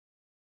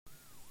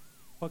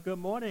Well, good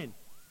morning.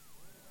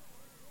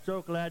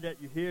 So glad that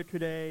you're here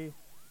today,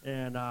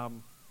 and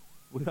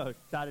we are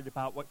excited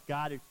about what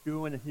God is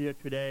doing here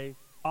today.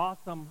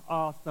 Awesome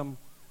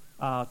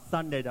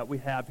Sunday that we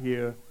have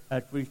here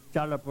as we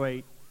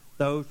celebrate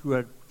those who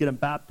are getting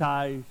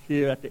baptized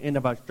here at the end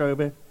of our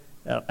service.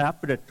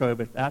 After the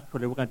service,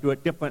 actually, we're going to do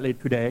it differently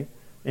today,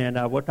 and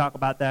we'll talk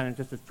about that in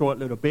just a short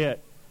little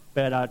bit.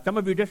 But some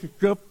of you, this is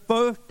your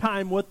first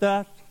time with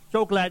us.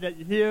 So glad that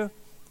you're here.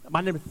 My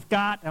name is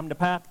Scott. I'm the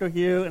pastor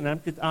here, and I'm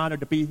just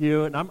honored to be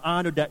here, and I'm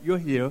honored that you're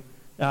here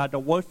to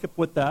worship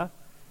with us.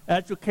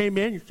 As you came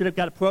in, you should have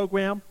got a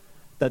program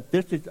that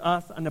this is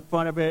us on the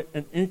front of it,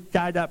 and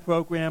inside that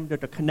program,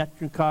 there's a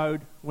connection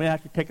card. We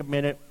ask you to take a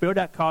minute, fill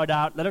that card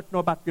out, let us know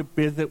about your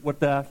visit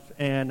with us,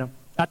 and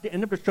at the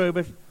end of the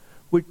service,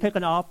 we take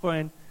an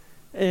offering,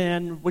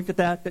 and we just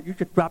ask that you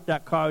just drop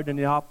that card in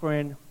the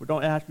offering. We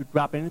don't ask you to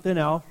drop anything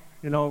else.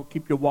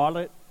 Keep your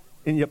wallet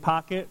in your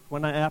pocket. We're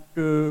not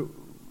after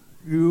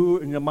you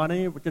and your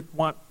money. We just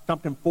want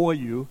something for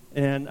you,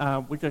 and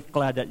we're just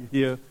glad that you're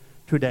here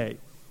today.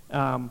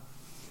 And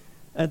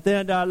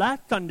then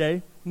last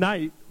Sunday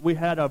night, we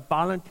had a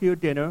volunteer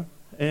dinner,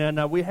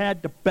 and we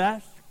had the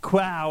best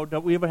crowd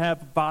that we ever had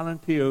for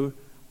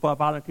a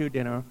volunteer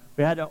dinner.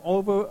 We had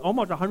around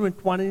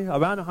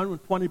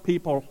 120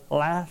 people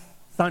last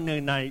Sunday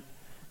night,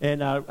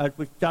 and as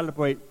we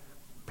celebrate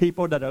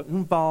people that are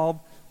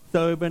involved,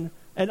 serving.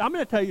 And I'm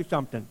going to tell you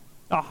something.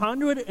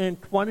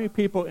 120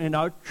 people in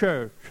our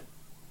church,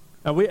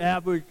 and we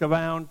average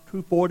around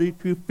 240,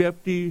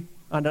 250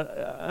 on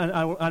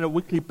a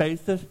weekly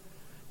basis.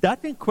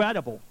 That's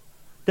incredible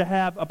to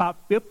have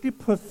about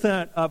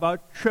 50% of our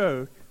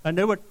church, and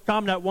there were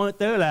some that weren't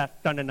there last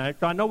Sunday night,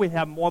 so I know we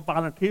have more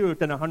volunteers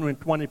than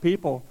 120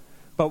 people,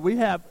 but we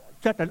have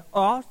such an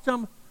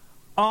awesome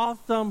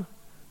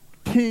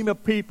team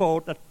of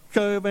people that's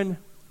serving,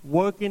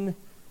 working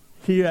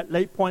here at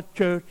Lake Point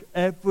Church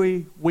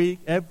every week,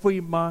 every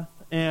month.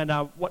 And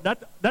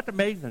that's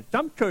amazing.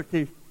 Some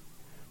churches,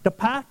 the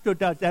pastor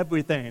does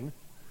everything,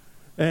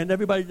 and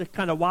everybody just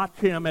kind of watch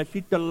him as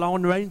he's the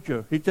Lone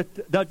Ranger. He just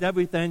does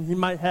everything. He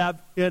might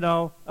have,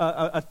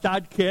 a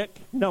sidekick.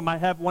 Might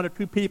have one or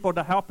two people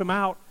to help him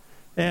out.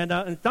 And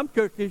in some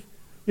churches,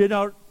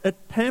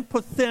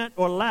 10%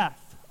 or less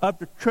of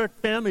the church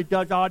family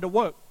does all the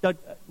work, does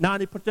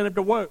 90% of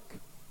the work.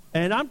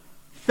 And I'm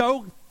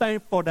so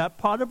thankful that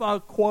part of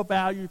our core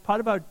values, part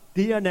of our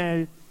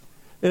DNA,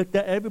 is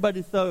that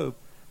everybody serves,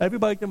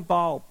 everybody's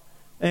involved,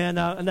 and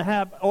to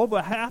have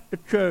over half the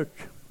church,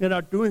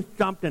 doing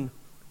something,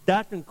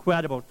 that's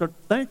incredible. So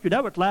thank you.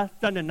 That was last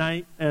Sunday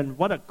night, and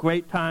what a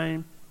great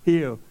time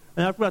here.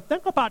 And as we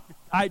think about the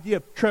idea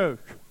of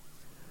church,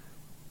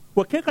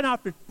 we're kicking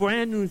off this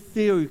brand new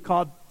series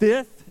called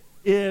This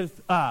Is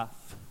Us.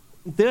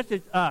 This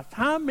is us.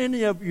 How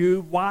many of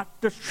you watch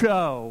the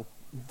show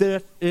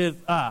This Is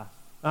Us?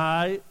 All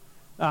right?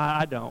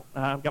 I don't.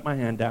 I've got my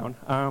hand down.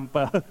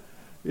 But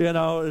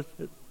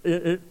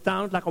it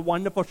sounds like a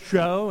wonderful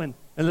show, and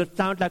it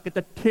sounds like it's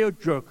a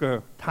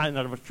tearjerker kind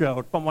of a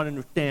show, from what I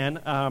understand.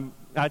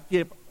 I see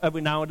it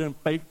every now and then on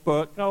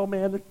Facebook. Oh,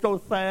 man, it's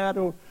so sad.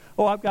 Or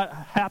I've got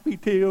happy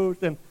tears.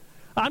 And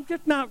I'm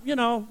just not,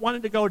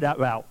 wanting to go that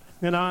route.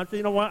 I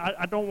say, what?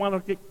 I don't want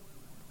to get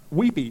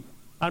weepy.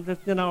 I'm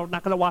just, not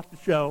going to watch the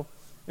show.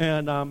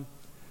 And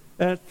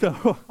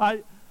so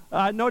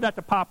I know that's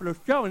a popular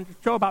show, and it's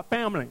a show about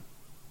family.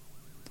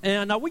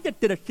 And we just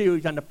did a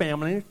series on the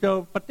family.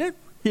 But this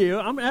here,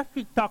 I'm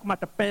actually talking about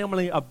the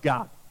family of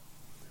God.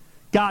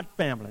 God's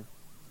family.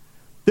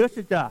 This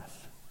is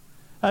us.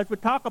 As we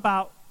talk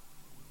about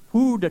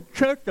who the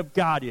church of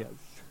God is.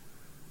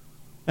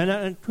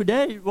 And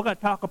today, we're going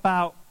to talk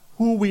about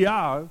who we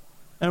are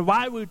and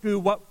why we do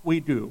what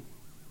we do.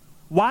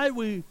 Why are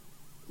we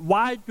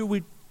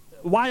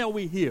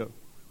here?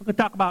 We're going to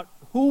talk about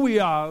who we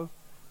are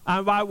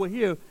and why we're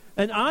here.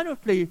 And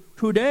honestly,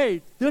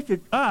 today, this is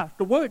us.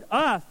 The word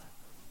us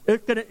is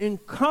going to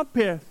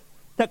encompass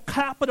the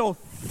capital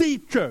C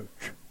church.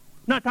 I'm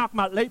not talking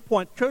about Lake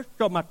Point Church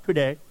so much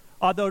today,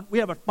 although we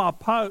have a small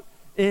part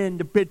in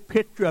the big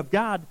picture of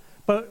God.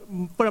 But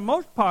for the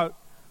most part,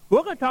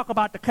 we're going to talk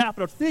about the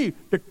capital C,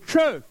 the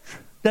church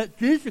that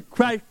Jesus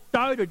Christ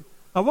started.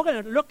 And we're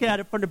going to look at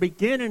it from the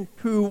beginning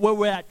to where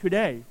we're at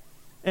today.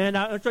 And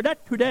so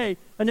that's today.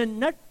 And then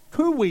next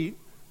week,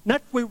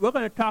 we're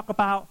going to talk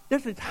about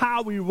this is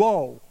how we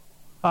roll.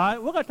 All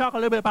right? We're going to talk a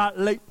little bit about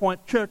Lake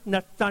Point Church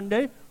next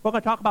Sunday. We're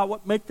going to talk about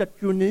what makes us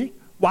unique,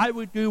 why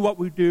we do what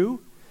we do.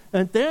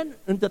 And then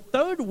in the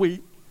third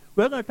week,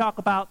 we're going to talk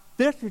about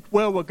this is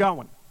where we're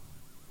going.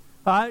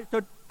 All right?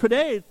 So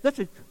today, this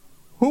is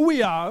who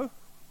we are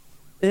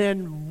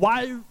and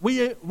why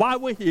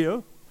we're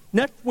here.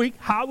 Next week,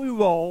 how we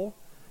roll.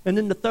 And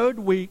then the third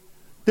week,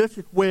 this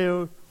is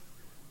where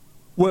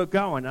we're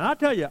going. And I'll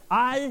tell you,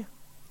 I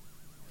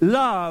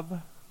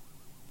love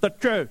the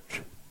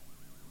church,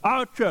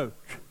 our church.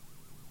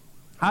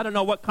 I don't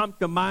know what comes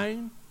to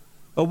mind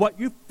or what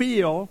you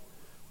feel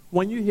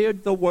when you hear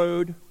the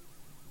word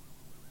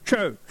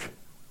church.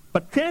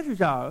 But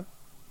chances are,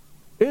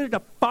 it is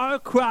a far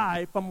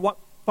cry from what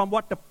from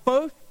what the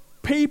first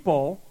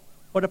people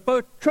or the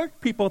first church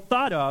people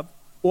thought of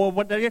or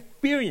what they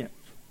experienced.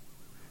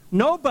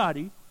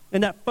 Nobody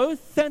in that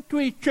first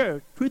century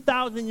church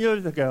 2,000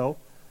 years ago,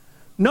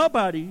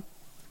 nobody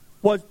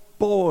was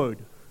bored.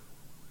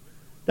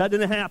 That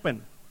didn't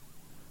happen.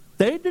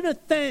 They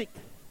didn't think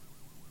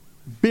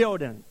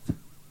buildings.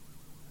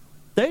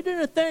 They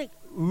didn't think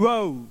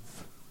rows.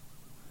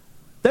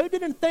 They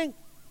didn't think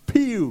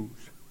pews.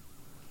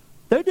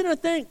 They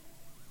didn't think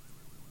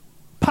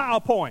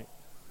PowerPoint.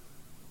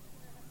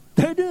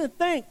 They didn't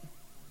think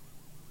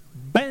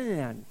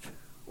bands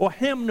or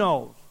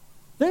hymnals.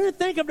 They didn't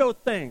think of those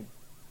things.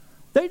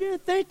 They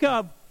didn't think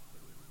of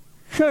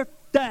church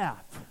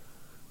staff.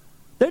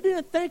 They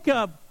didn't think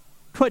of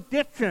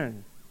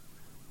tradition.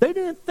 They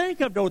didn't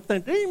think of those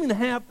things. They didn't even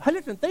have,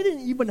 listen, they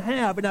didn't even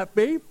have in that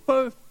very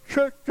first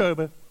church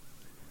service,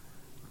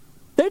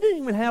 they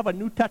didn't even have a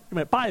New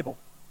Testament Bible.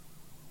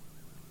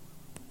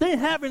 They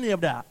didn't have any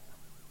of that.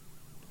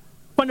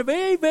 From the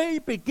very, very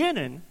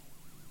beginning,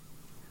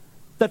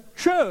 the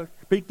church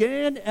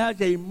began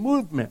as a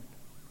movement.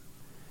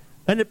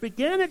 And it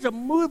began as a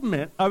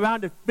movement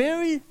around a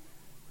very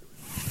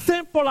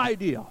simple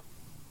idea.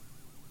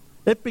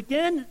 It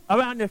began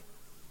around this,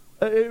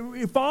 it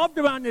evolved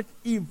around this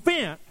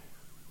event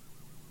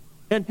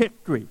in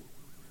history.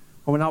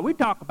 Well, now we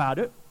talk about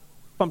it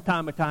from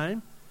time to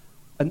time,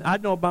 and I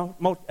know about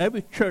most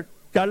every church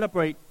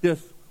celebrates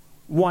this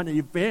one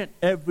event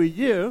every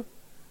year.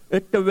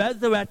 It's the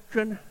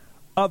resurrection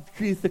of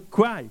Jesus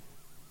Christ.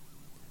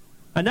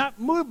 And that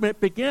movement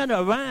began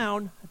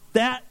around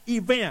that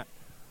event,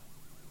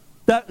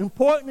 that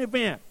important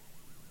event.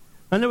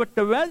 And it was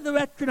the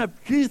resurrection of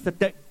Jesus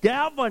that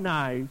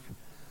galvanized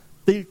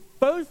the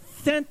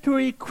first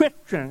century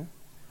Christians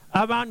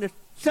around this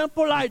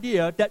simple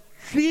idea that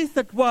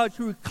Jesus was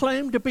who he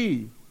claimed to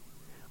be.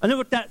 And it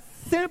was that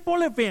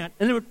simple event,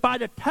 and it was by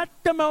the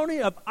testimony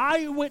of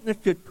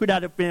eyewitnesses to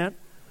that event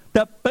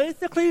that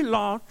basically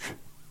launched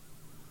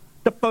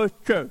the first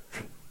church.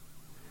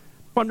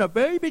 From the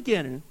very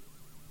beginning,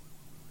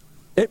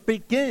 it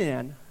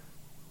began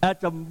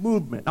as a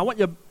movement. I want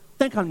you to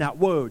think on that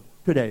word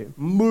today,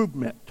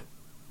 movement.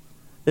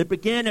 It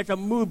began as a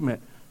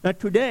movement. And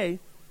today,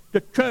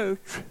 the church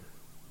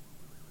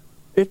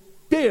is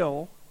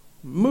still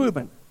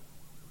moving.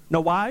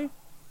 Know why?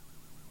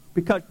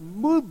 Because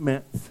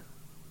movements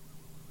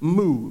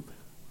move.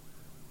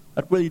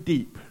 That's really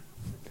deep.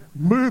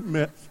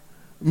 Movements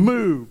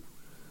move.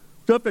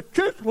 So if the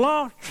church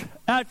launched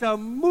as a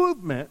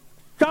movement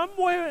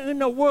somewhere in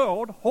the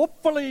world,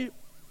 hopefully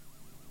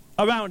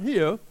around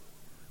here,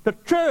 the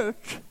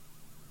church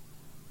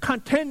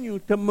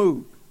continues to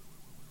move.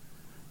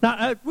 Now,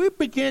 as we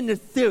begin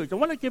this series, I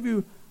want to give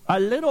you a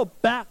little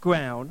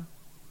background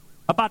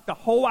about the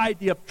whole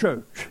idea of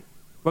church.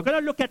 We're going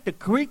to look at the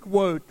Greek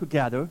word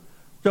together.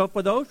 So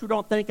for those who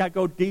don't think I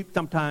go deep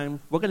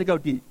sometimes, we're going to go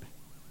deep.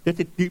 This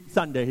is Deep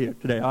Sunday here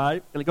today, all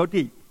right? We're going to go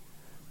deep.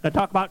 Going to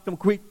talk about some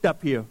Greek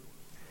stuff here.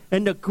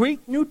 In the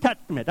Greek New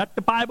Testament, that's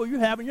the Bible you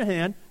have in your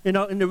hand, in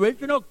the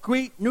original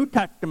Greek New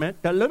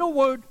Testament, the little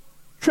word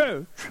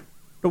church,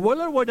 the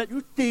little word that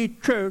you see,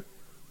 church,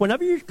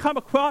 whenever you come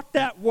across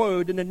that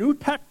word in the New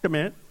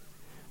Testament,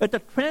 it's a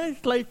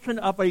translation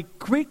of a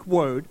Greek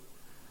word,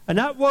 and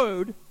that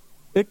word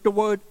is the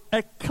word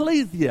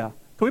ecclesia.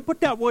 Can we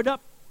put that word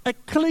up?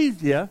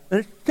 Ecclesia, and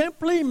it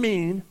simply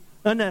means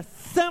an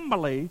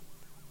assembly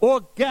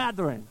or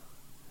gathering.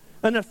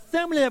 An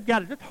assembly of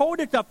gathering. Just hold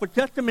it up for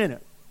just a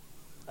minute.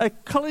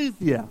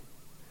 Ecclesia.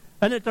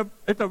 And it's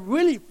a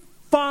really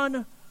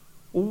fun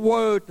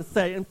word to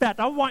say. In fact,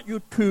 I want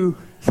you to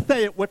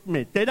say it with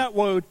me. Say that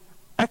word,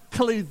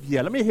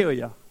 ecclesia. Let me hear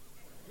you.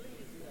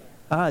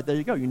 There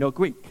you go. You know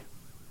Greek.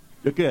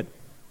 You're good.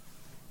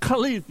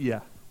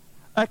 Ecclesia.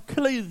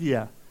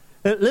 Ecclesia.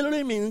 It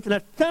literally means an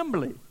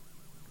assembly,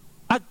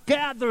 a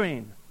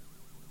gathering.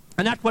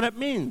 And that's what it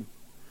means.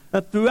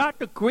 And throughout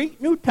the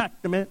Greek New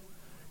Testament,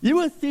 you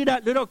will see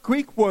that little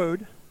Greek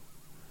word,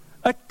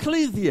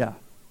 ecclesia,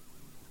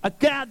 a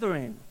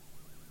gathering,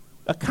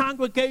 a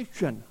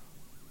congregation,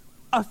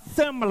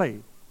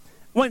 assembly.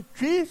 When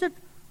Jesus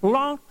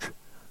launched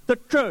the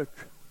church,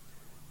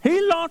 he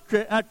launched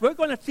it, as we're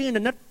going to see in the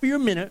next few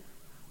minutes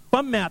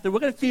from Matthew. We're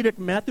going to see it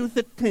in Matthew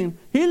 16.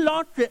 He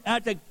launched it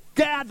as a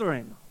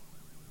gathering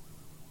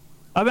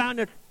around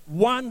this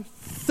one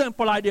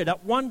simple idea,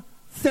 that one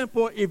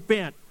simple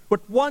event,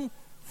 with one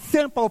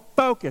simple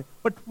focus,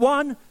 with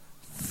one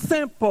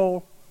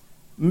simple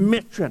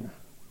mission.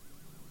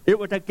 It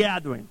was a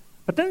gathering.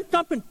 But then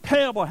something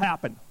terrible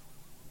happened.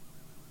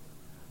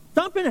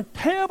 Something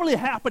terribly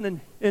happened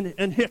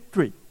in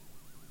history.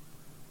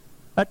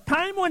 As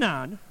time went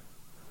on,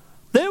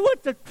 there was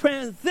a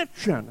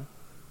transition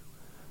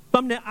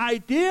from the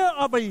idea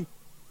of a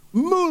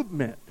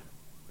movement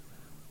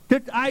to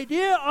the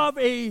idea of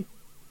a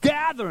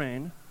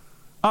gathering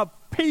of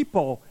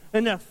people,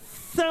 an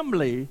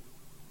assembly.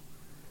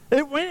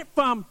 It went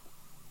from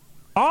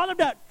all of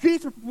that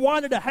Jesus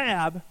wanted to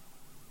have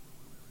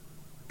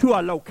to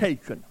a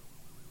location,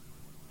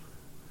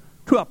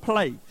 to a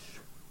place.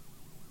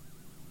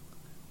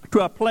 to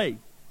a place.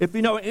 If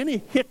you know any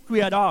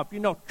history at all, if you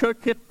know church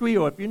history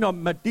or if you know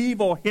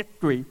medieval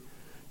history,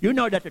 you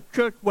know that the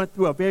church went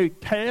through a very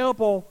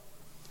terrible,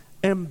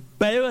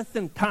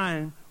 embarrassing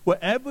time where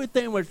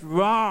everything was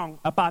wrong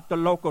about the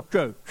local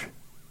church.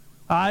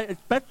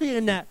 Especially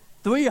in that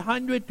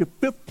 300 to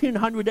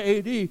 1500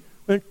 AD,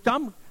 in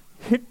some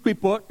history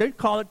books, they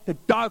call it the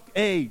Dark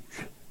Age.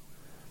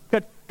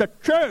 The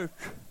church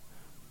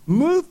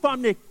moved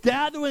from the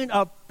gathering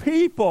of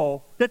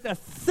people, this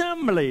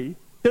assembly,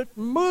 this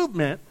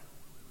movement,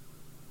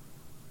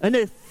 and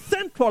they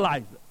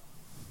centralized it.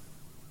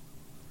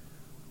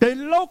 They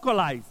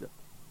localized it.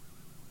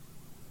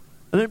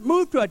 And it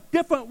moved to a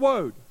different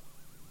word.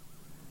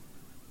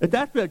 It's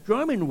actually a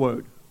German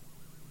word.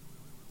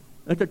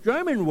 It's a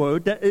German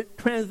word that it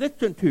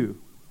transitioned to.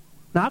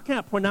 Now, I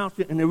can't pronounce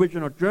it in the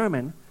original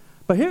German,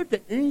 but here's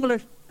the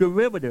English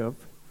derivative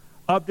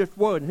of this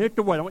word. And here's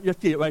the word. I want you to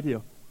see it right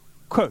here.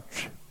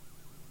 Church.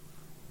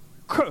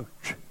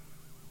 Church.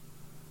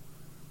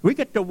 We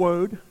get the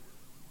word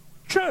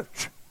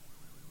church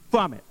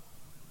from it.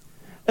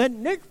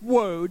 And this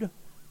word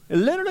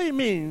literally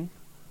means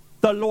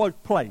the Lord's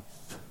place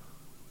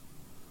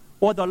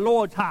or the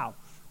Lord's house.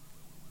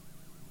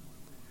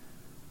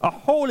 A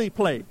holy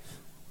place.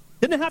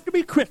 Didn't have to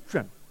be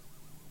Christian.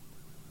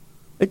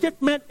 It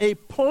just meant a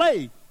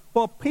place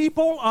for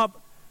people of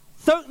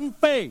certain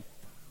faith.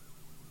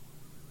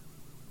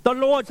 The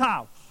Lord's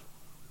house.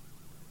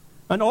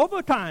 And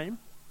over time,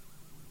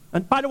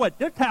 and by the way,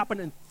 this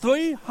happened in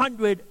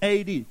 300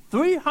 AD,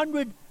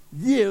 300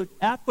 years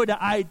after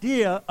the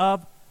idea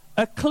of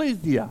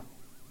ecclesia.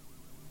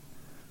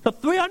 So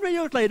 300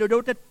 years later, there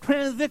was a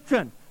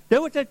transition.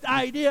 There was this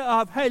idea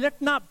of, hey, let's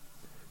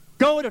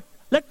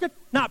just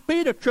not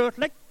be the church,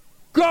 let's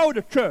go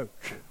to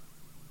church.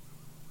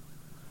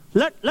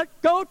 Let's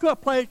go to a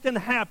place and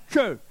have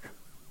church.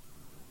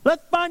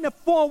 Let's find the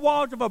four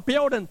walls of a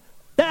building.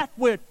 That's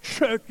where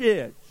church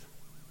is.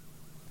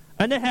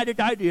 And they had this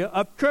idea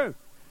of church.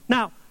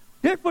 Now,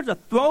 this was a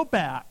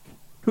throwback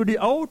to the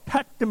Old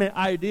Testament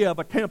idea of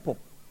a temple.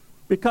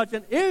 Because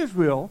in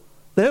Israel,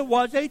 there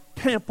was a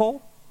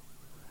temple,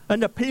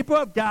 and the people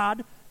of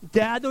God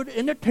gathered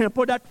in the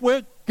temple. That's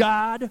where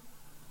God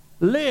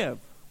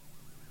lived.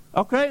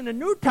 Okay, in the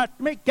New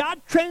Testament,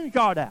 God changed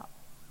all that.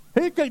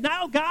 He said,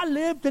 now God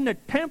lives in the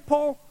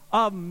temple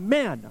of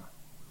men.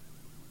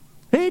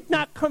 He's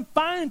not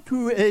confined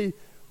to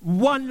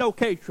one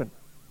location.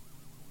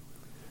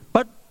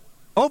 But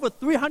over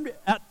 300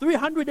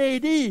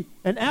 AD,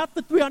 and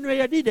after 300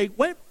 AD, they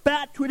went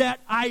back to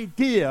that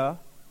idea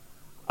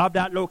of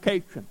that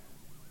location.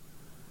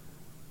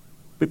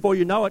 Before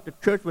you know it, the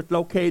church was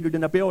located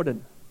in a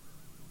building.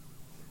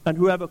 And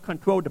whoever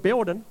controlled the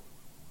building,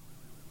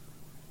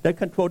 they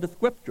controlled the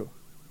scripture.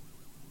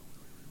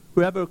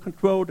 Whoever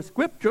controlled the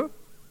scripture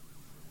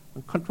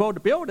and controlled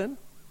the building,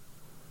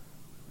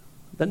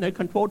 then they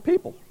controlled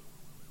people.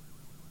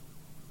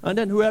 And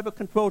then whoever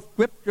controlled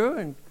scripture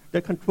and they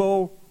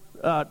control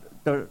the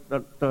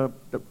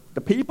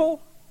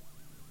people,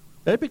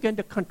 they began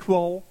to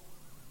control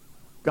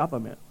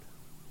government.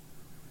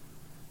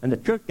 And the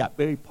church got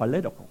very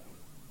political,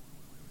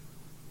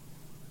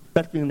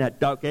 especially in that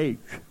dark age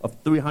of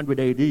 300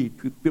 AD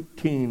to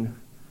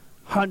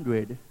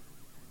 1500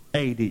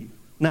 AD.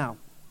 Now,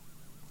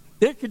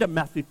 this is a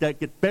message that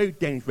gets very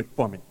dangerous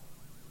for me.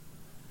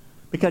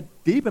 Because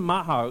deep in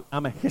my heart,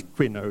 I'm a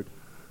history nerd.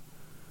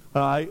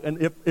 All right?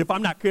 And if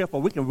I'm not careful,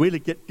 we can really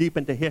get deep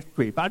into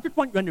history. But I just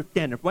want you to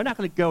understand this. We're not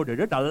going to go there.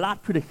 There's a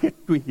lot to the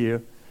history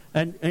here.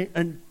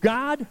 And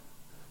God,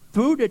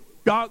 through the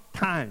dark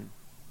time,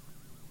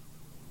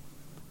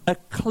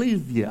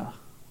 ecclesia,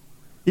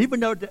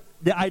 even though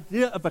the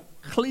idea of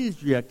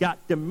ecclesia got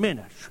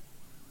diminished,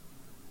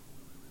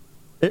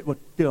 it was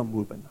still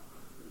moving.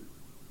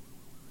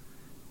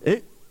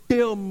 It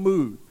still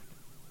moved.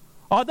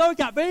 Although it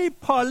got very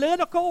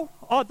political,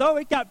 although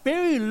it got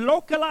very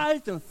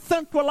localized and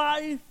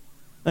centralized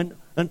and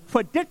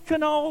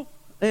traditional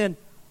and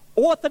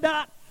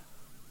orthodox,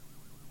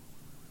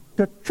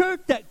 the church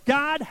that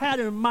God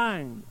had in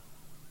mind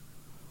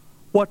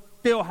was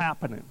still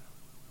happening.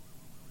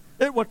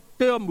 It was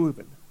still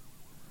moving.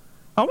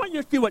 I want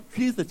you to see what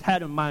Jesus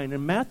had in mind.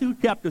 In Matthew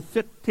chapter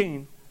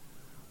 16,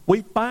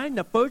 we find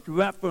the first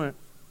reference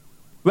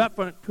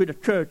to the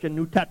church in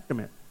New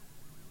Testament.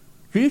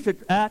 Jesus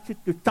asked his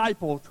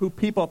disciples who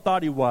people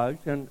thought he was,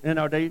 and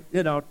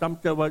some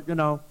said,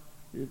 well,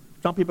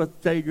 some people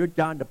say you're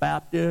John the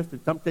Baptist,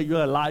 and some say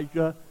you're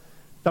Elijah,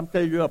 some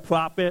say you're a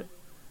prophet.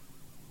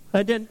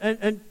 And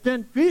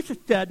then Jesus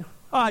said,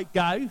 all right,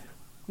 guys,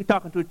 he's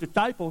talking to his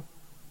disciples,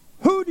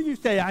 who do you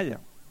say I am?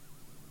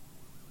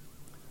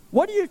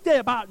 What do you say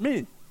about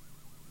me?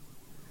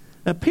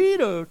 And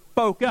Peter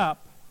spoke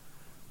up,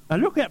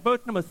 and look at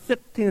verse number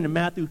 16 in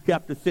Matthew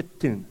chapter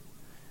 16.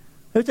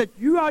 He said,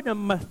 you are the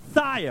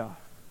Messiah,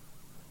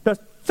 the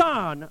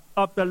Son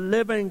of the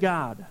living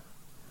God.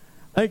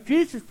 And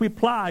Jesus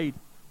replied,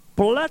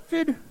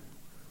 blessed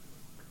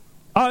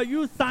are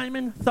you,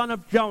 Simon, son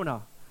of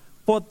Jonah,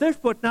 For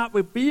this was not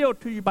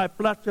revealed to you by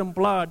flesh and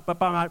blood, but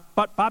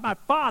by my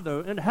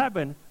Father in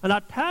heaven. And I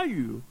tell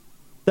you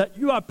that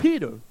you are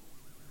Peter,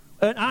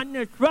 and on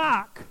this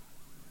rock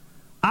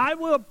I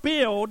will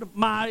build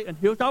my, and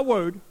here's our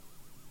word,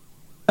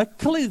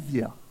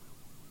 ecclesia.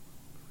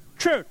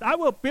 Church. I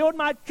will build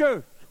my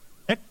church.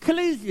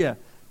 Ecclesia.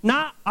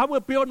 Not I will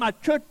build my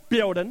church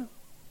building.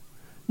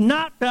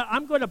 Not that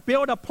I'm going to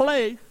build a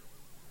place.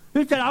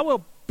 He said, I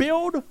will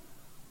build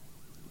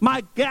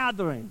my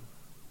gathering,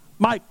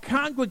 my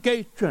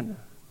congregation,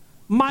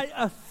 my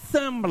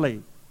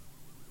assembly,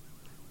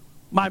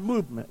 my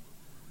movement.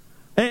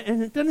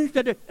 And then he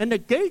said, and the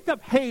gates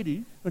of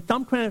Hades, in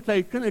some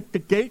translation, it's the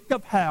gates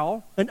of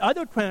hell. In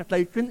other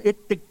translation,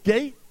 it's the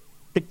gate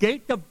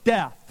of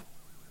death,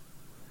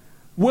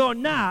 will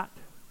not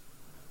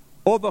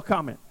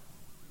overcome it.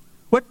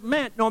 Which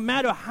meant no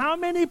matter how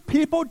many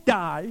people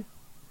die,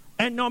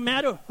 and no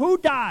matter who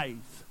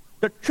dies,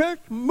 the church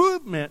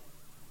movement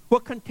will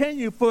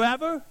continue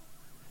forever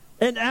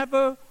and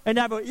ever and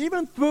ever.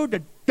 Even through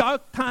the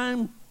dark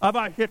times of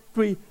our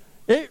history,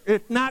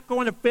 it's not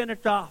going to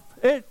finish off.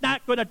 It's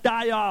not going to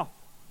die off.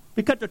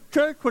 Because the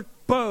church was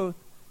birthed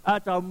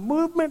as a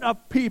movement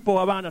of people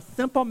around a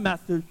simple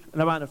message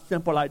and around a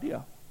simple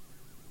idea.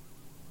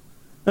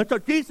 And so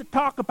Jesus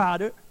talked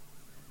about it.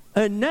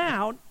 And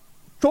now,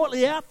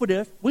 shortly after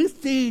this, we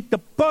see the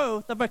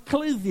birth of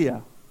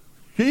ecclesia.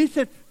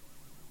 Jesus,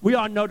 we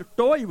all know the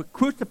story. He was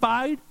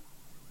crucified.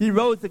 He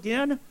rose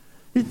again.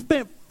 He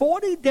spent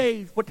 40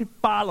 days with his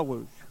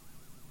followers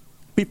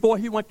before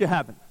he went to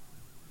heaven.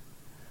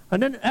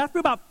 And then after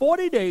about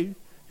 40 days,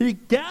 he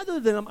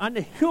gathered them on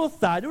the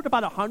hillside. There was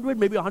about 100,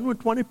 maybe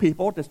 120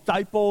 people,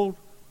 disciples.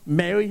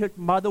 Mary, his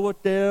mother, was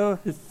there.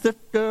 His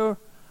sister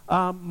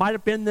might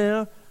have been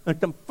there. And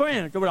some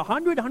friends. There were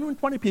 100,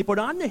 120 people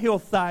on the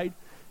hillside.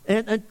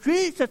 And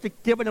Jesus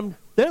had given them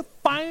their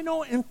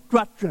final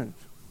instructions.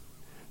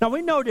 Now,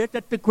 we know this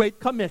at the Great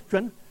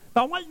Commission.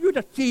 But I want you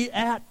to see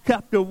Acts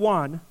chapter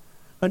 1.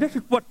 And this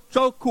is what's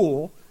so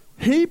cool.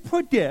 He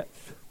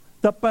predicts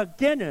the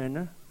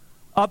beginning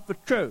of the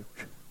church.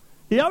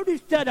 He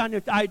already said on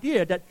this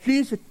idea that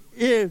Jesus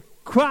is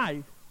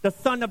Christ, the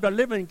Son of the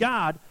living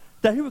God,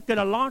 that he was going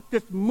to launch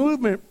this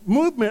movement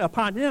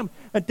upon him,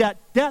 and that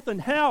death and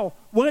hell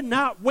would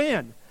not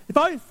win. He's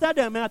already said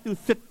that in Matthew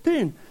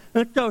 16.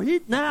 And so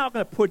he's now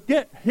going to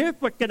predict, here's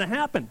what's going to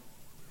happen.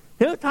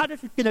 Here's how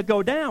this is going to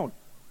go down.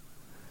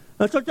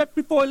 And so just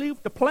before he leaves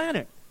the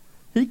planet,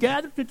 he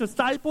gathered his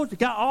disciples. He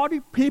got all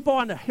these people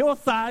on the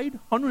hillside,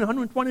 100,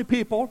 120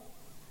 people.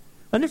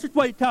 And this is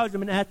what he tells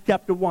them in Acts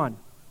chapter 1.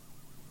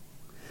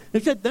 He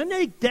said, then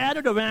they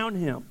gathered around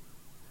him.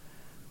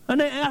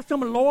 And they asked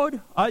him, Lord,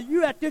 are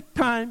you at this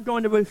time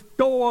going to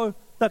restore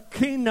the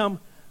kingdom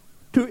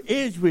to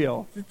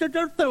Israel?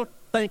 They're still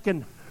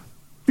thinking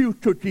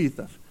future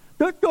Jesus.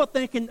 They're still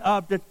thinking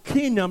of the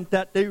kingdom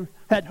that they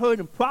had heard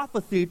in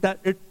prophecy that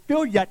is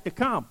still yet to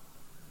come.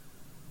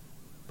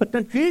 But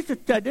then Jesus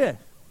said this,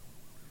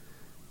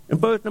 in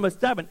verse number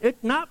 7,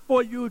 it's not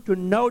for you to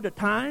know the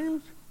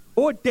times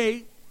or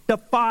dates the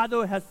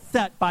Father has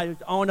set by his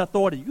own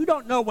authority. You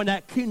don't know when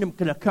that kingdom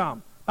can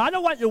come. I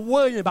don't want you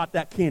worrying about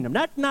that kingdom.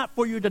 That's not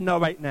for you to know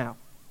right now.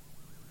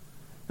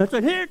 And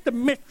so here's the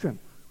mission.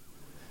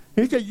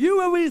 He said, you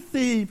will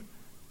receive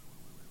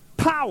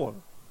power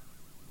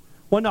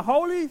when the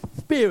Holy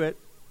Spirit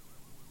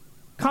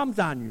comes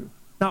on you.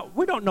 Now,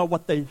 we don't know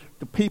what the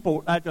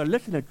people, as they're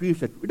listening to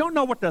Jesus, we don't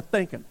know what they're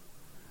thinking.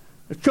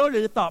 Surely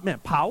they thought, man,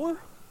 power?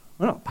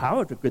 Well,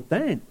 power is a good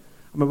thing.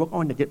 I mean, we're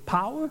going to get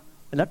power,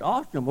 and that's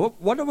awesome.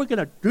 What are we going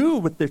to do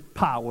with this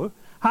power?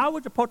 How are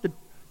we supposed to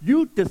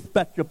use this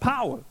special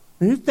power?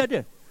 And he said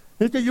this.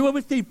 He said, you will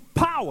receive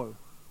power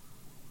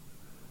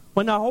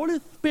when the Holy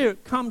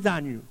Spirit comes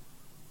on you.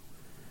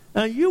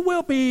 And you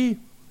will be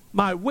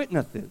my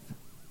witnesses.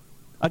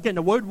 Again,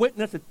 the word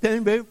witness is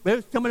very,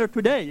 very similar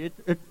today.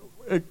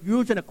 It's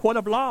used in a court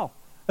of law.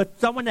 It's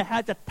someone that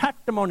has a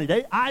testimony.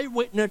 They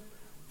eyewitness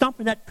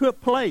something that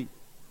took place.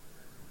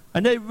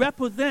 And they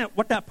represent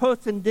what that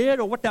person did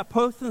or what that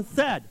person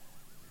said.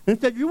 And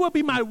said, you will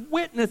be my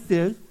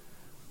witnesses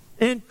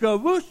in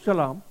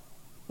Jerusalem,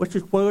 which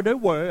is where they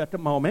were at the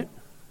moment,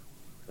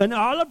 and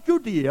all of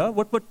Judea,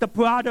 which was the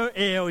broader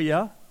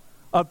area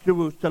of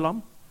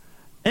Jerusalem,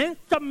 and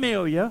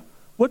Samaria,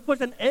 which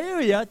was an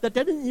area that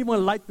they didn't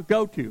even like to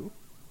go to,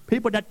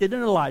 people that they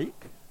didn't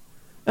like,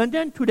 and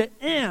then to the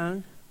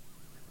end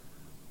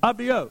of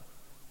the earth.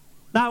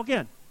 Now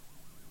again,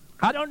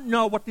 I don't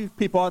know what these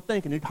people are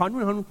thinking. These 100,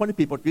 120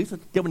 people, Jesus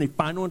is giving these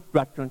final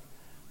instructions,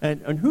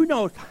 and who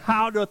knows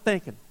how they're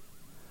thinking.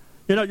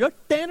 You know, you're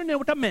standing there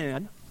with a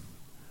man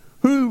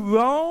who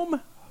Rome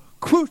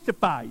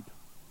crucified.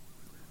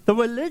 The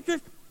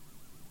religious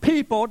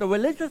people, the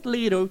religious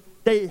leaders,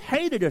 they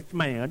hated this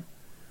man.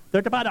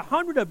 There's about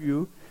 100 of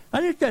you.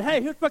 And he said,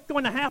 hey, here's what's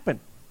going to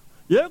happen.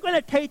 You're going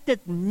to take this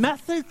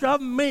message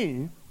of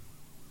me,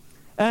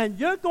 and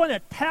you're going to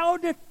tell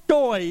this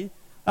story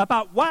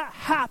about what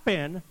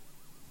happened.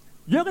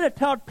 You're going to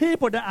tell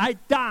people that I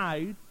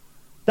died,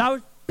 that I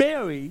was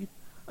buried,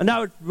 and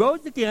now it's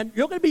rose again.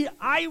 You're going to be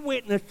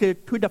eyewitnesses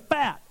to the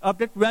fact of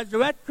this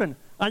resurrection.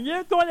 And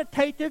you're going to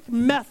take this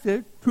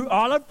message to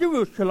all of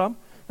Jerusalem,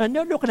 and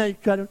they're looking at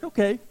each other.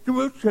 Okay,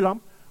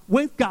 Jerusalem,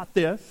 we've got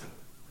this.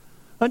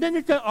 And then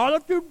it's all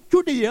of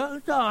Judea.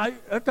 It's all right.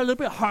 It's a little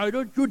bit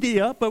harder,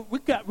 Judea, but we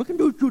can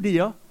do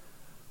Judea.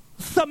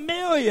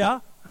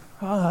 Samaria,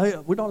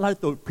 we don't like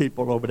those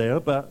people over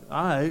there, but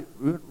all right,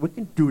 we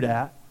can do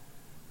that.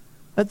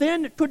 And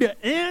then to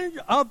the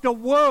end of the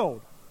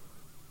world,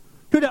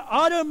 to the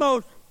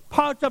uttermost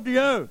parts of the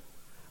earth.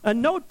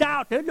 And no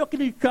doubt they looked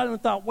at each other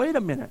and thought, wait a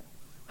minute,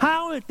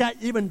 how is that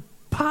even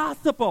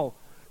possible?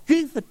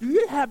 Jesus, do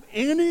you have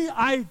any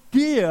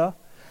idea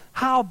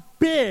how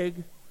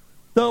big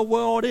the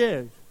world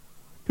is?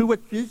 To which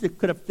Jesus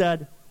could have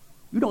said,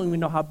 you don't even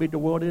know how big the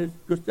world is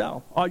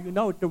yourself. All you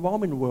know is the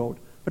Roman world.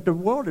 But the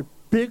world is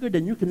bigger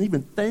than you can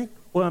even think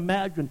or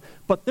imagine.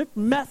 But this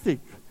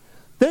message,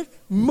 this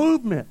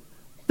movement,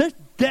 this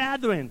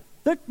gathering,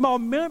 this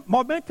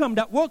momentum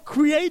that we're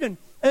creating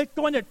is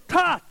going to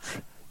touch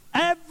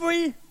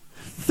every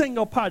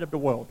single part of the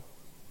world.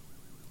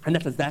 And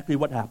that's exactly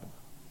what happened.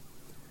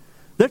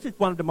 This is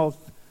one of the most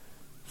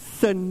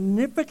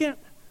significant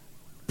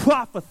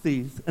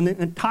prophecies in the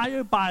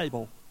entire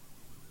Bible,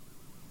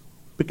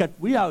 because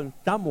we are in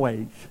some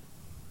ways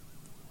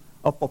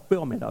a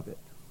fulfillment of it.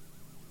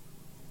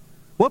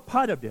 We're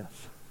part of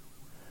this.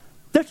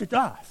 This is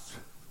us.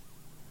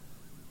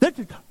 This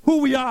is who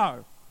we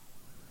are.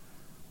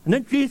 And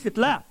then Jesus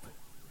left.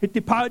 He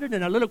departed,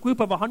 and a little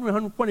group of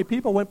 120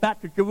 people went back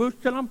to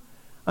Jerusalem,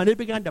 and they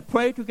began to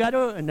pray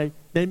together, and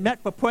they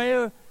met for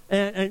prayer.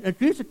 And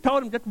Jesus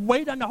told them, just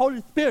wait on the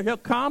Holy Spirit. He'll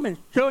come. And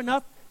sure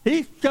enough,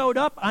 he showed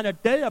up on a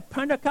day of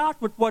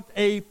Pentecost, which was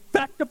a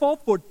festival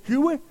for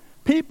Jewish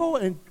people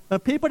and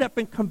people that have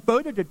been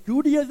converted to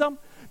Judaism.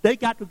 They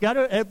got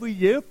together every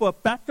year for a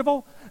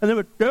festival. And it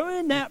was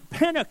during that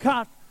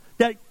Pentecost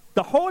that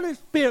the Holy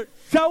Spirit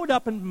showed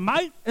up in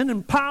might and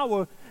in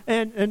power.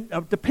 And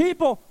the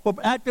people,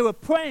 as they were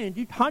praying,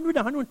 these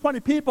 120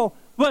 people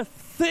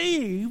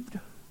received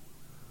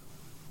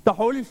the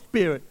Holy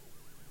Spirit.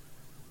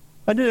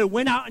 And then they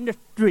went out in the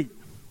street.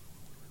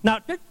 Now,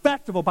 this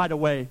festival, by the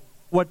way,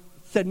 was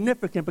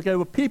significant because there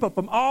were people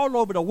from all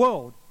over the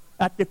world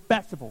at this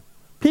festival.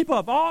 People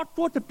of all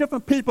sorts of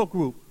different people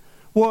groups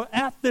were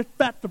at this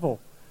festival.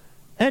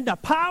 And the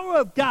power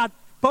of God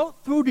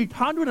spoke through these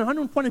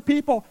 120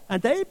 people,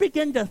 and they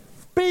began to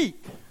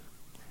speak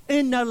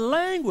in the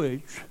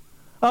language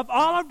of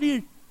all of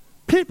these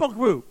people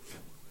groups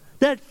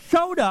that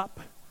showed up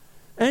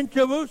in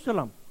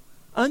Jerusalem.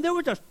 And there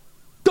was a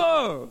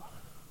stir.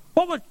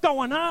 What was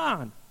going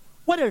on?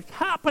 What is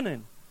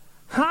happening?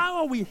 How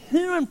are we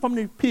hearing from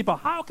these people?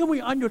 How can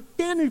we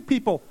understand these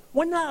people?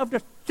 We're not of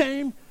the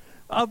same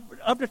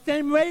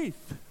race,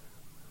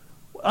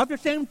 of the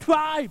same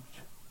tribes.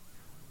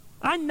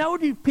 I know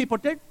these people.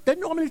 They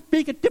normally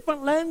speak a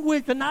different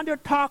language, and now they're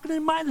talking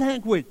in my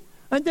language.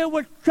 And there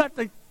was such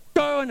a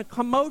stir and a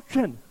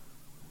commotion.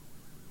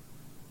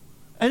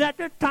 And at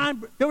this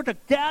time, there was a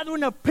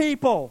gathering of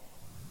people.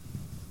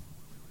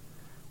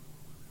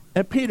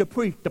 And Peter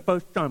preached the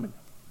first sermon.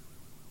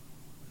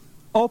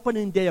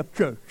 Opening day of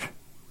church.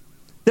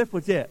 This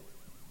was it.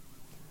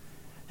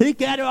 He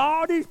gathered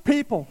all these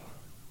people.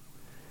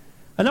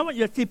 And I want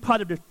you to see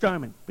part of this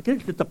sermon,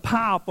 because it's a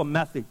powerful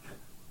message.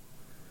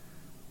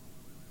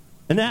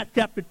 In Acts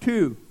chapter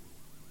 2,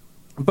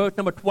 verse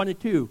number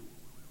 22,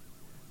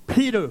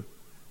 Peter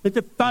is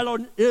a fellow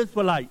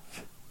Israelite.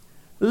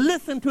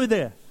 Listen to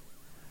this.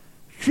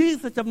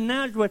 Jesus of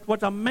Nazareth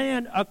was a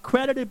man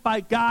accredited by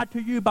God to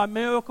you by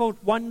miracles,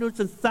 wonders,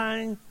 and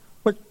signs,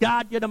 which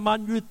God did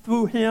among you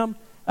through him,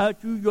 as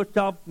you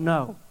yourself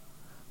know.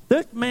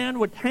 This man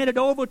was handed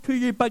over to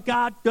you by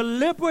God's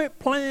deliberate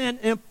plan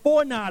and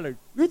foreknowledge.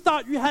 You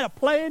thought you had a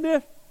play in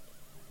this?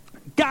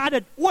 God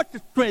had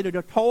orchestrated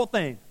this whole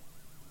thing.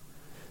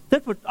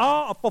 This was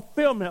all a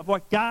fulfillment of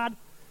what God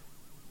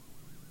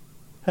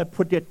had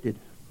predicted.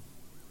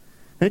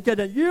 And he said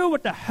that you,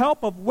 with the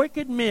help of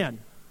wicked men,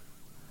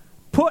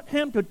 put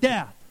him to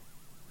death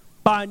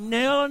by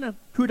nailing him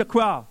to the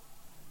cross.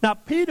 Now,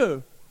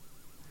 Peter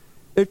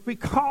is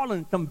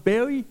recalling some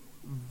very,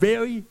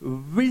 very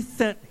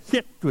recent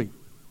history.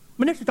 I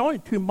mean, this is only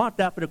 2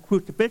 months after the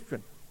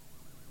crucifixion.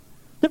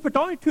 This was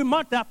only 2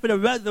 months after the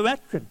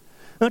resurrection.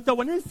 And so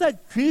when he said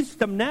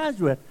Jesus of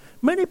Nazareth,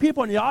 many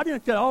people in the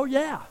audience said, oh,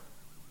 yeah,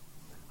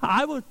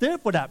 I was there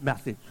for that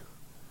message.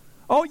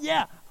 Oh,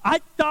 yeah, I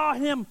saw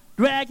him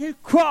drag his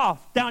cross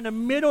down the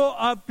middle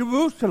of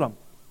Jerusalem.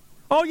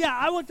 Oh, yeah,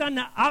 I was on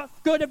the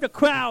outskirts of the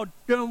crowd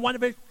during one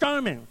of his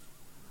sermons.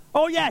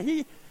 Oh, yeah,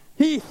 he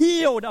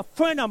healed a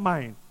friend of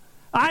mine.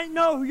 I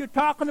know who you're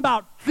talking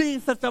about,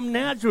 Jesus of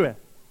Nazareth.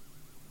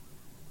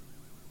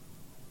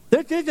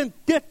 This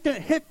isn't distant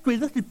history.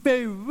 This is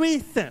very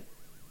recent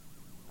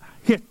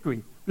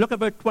history. Look at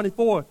verse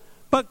 24.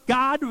 But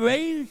God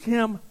raised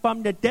him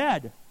from the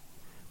dead,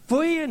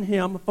 freeing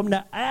him from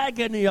the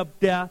agony of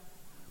death,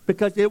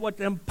 because it was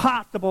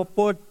impossible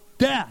for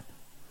death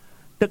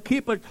to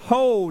keep its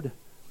hold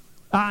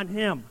on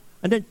him.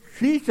 And then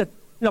Jesus,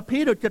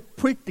 Peter just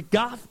preached the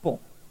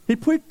gospel. He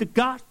preached the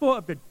gospel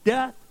of the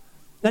death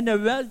and the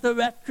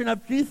resurrection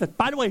of Jesus.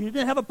 By the way, he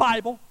didn't have a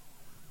Bible.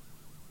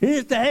 He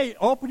didn't say, hey,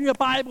 open your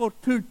Bible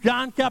to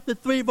John chapter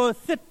 3, verse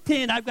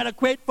 16. I've got a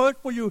great verse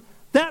for you.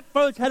 That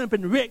verse hadn't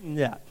been written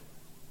yet.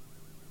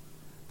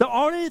 The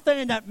only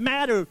thing that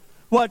mattered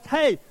was,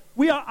 hey,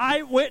 we are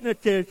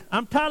eyewitnesses.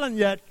 I'm telling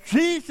you,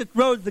 Jesus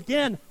rose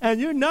again, and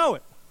you know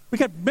it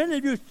because many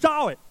of you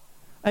saw it,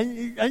 and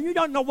you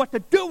don't know what to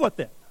do with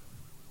it.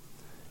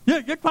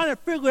 You're trying to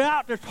figure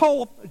out this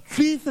whole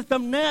Jesus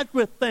of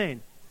Nazareth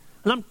thing.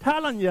 And I'm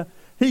telling you,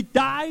 he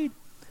died,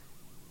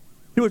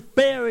 he was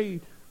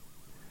buried,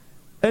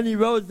 and he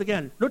rose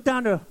again. Look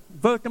down to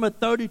verse number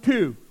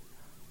 32.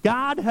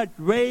 God has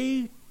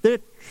raised this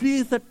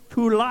Jesus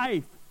to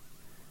life.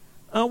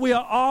 And we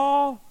are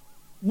all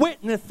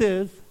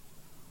witnesses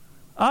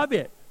of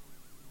it.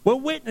 We're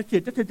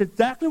witnesses. This is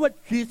exactly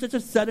what Jesus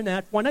has said in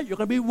Acts 1:8. You're going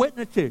to be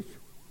witnesses.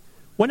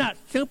 We're not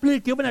simply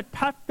giving a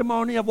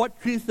testimony of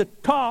what Jesus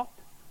taught.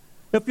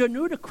 If you're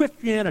new to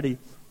Christianity,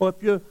 or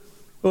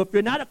if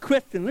you're not a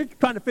Christian, let's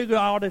try to figure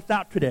all this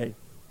out today.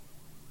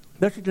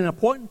 This is an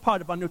important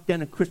part of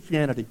understanding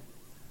Christianity.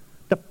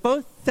 The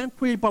first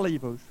century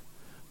believers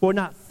were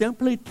not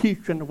simply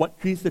teaching what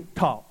Jesus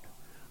taught.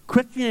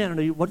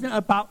 Christianity wasn't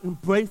about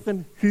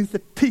embracing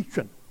Jesus'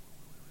 teaching.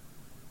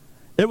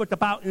 It was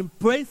about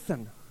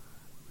embracing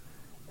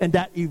in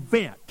that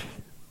event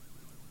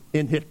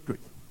in history.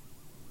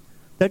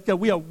 That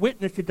we are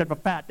witnesses of the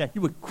fact that he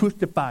was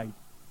crucified.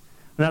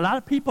 And a lot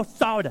of people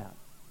saw that.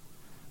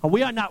 And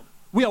we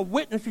are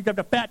witnesses of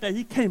the fact that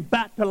he came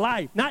back to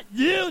life. Not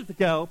years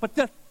ago, but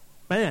just,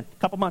 a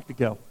couple months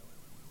ago.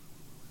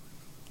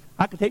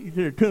 I can take you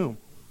to the tomb.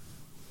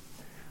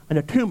 And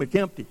the tomb is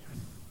empty.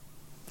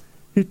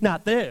 He's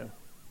not there.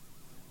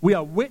 We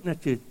are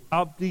witnesses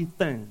of these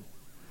things.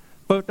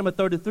 Verse number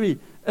 33.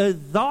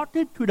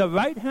 Exalted to the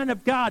right hand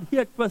of God, he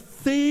has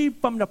received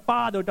from the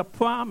Father the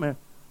promised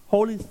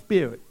Holy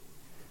Spirit.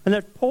 And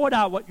has poured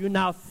out what you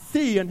now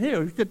see and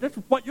hear. He said, this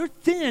is what you're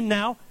seeing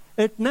now.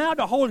 It's now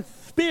the Holy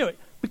Spirit.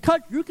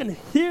 Because you can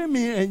hear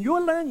me in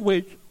your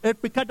language, it's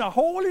because the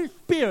Holy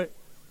Spirit,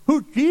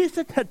 who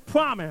Jesus had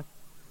promised,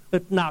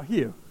 is now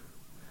here.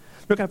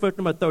 Look at verse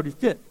number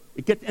 36.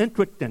 It gets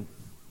interesting.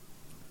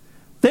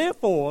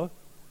 Therefore,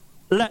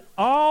 let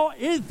all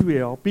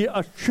Israel be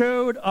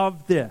assured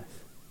of this.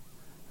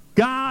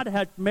 God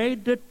has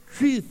made this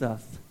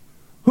Jesus,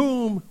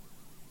 whom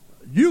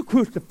you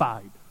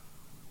crucified,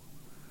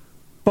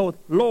 both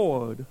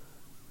Lord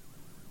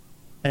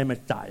and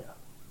Messiah.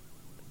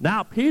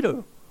 Now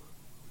Peter's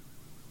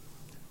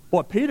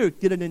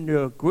getting in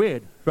their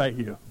grid right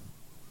here.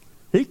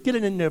 He's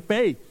getting in their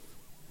face.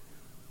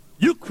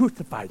 You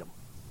crucified him.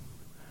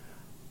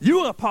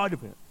 You were a part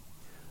of it.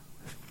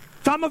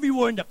 Some of you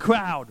were in the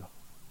crowd.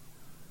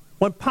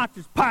 When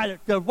Pontius Pilate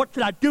said, what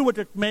should I do with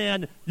this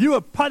man? You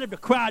were part of the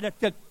crowd that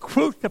said,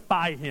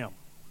 crucify him.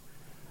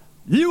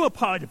 You were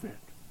part of it.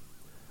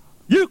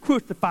 You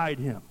crucified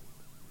him.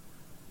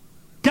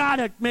 God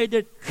had made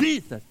it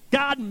Jesus.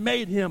 God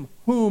made him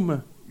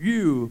whom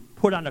you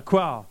put on the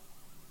cross.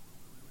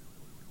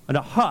 And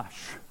a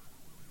hush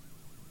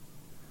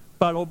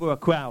fell over a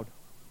crowd.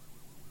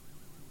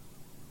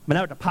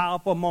 That was a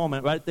powerful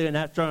moment right there in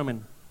that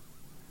sermon.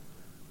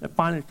 And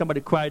finally somebody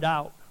cried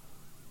out.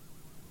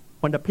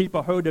 When the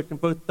people heard this in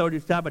verse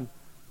 37,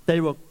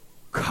 they were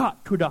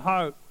cut to the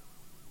heart.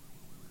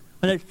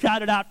 And they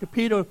shouted out to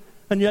Peter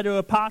and the other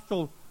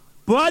apostles,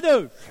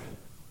 brothers,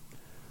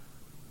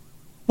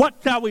 what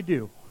shall we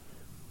do?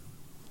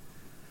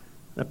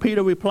 And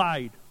Peter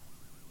replied,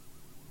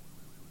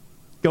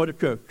 go to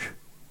church.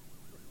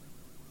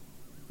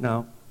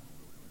 No,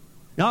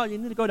 you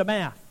need to go to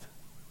Mass.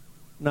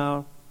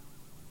 No.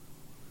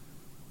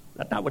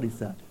 That's not what he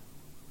said.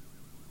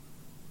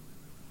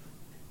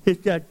 He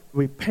said,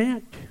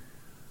 repent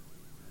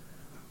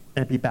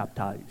and be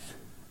baptized.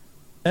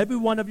 Every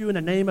one of you in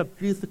the name of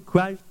Jesus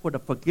Christ for the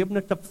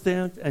forgiveness of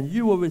sins, and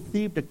you will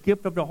receive the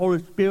gift of the Holy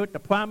Spirit. The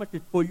promise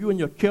is for you and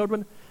your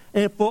children,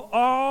 and for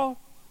all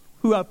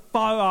who are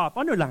far off.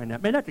 Underline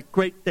that. Man, that's a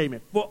great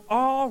statement. For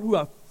all who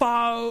are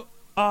far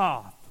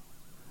off.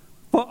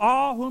 For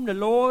all whom the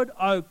Lord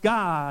our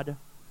God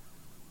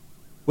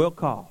will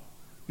call.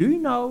 Do you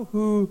know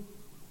who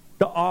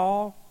the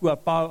all who are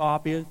far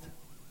off is?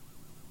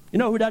 You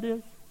know who that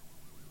is?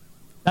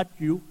 That's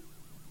you.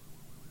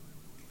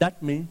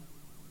 That's me.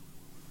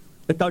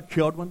 It's our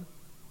children,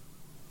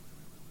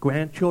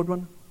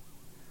 grandchildren,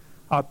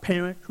 our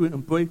parents who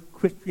embrace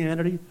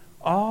Christianity,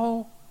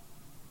 all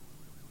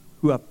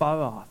who are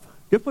far off.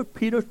 This is what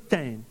Peter's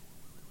saying.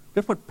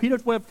 This is what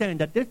Peter's way of saying,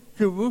 that this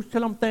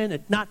Jerusalem thing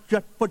is not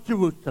just for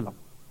Jerusalem,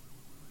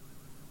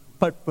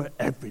 but for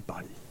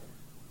everybody.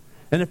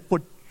 And it's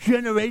for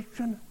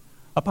generation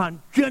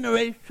upon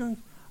generations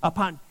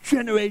upon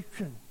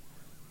generations.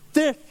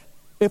 This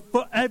is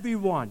for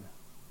everyone.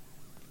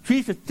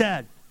 Jesus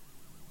said,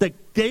 the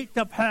gates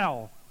of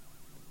hell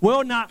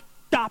will not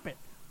stop it.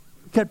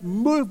 Because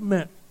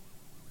movement,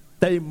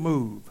 they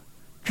move.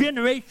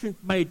 Generations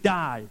may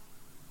die,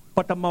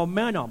 but the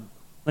momentum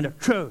in the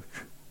church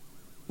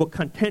will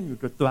continue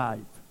to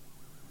thrive.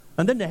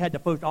 And then they had the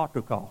first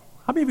altar call.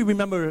 How many of you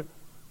remember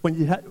when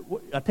you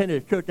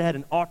attended a church, they had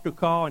an altar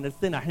call and they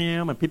sing a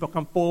hymn and people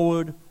come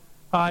forward?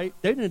 All right,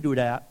 they didn't do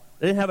that.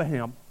 They didn't have a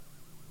hymn.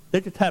 They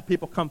just had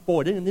people come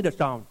forward. They didn't need a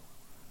song.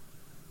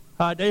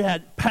 They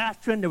had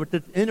passion. There was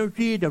this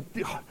energy, the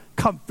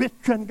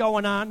conviction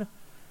going on.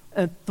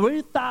 And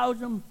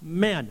 3,000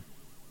 men,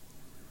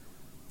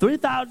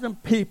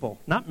 3,000 people,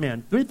 not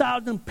men,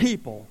 3,000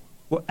 people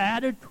were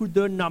added to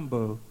their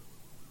number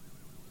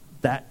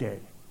that day.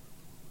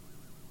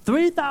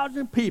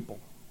 3,000 people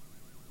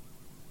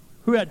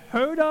who had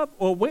heard of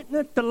or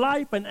witnessed the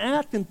life and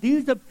acts and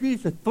deeds of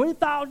Jesus.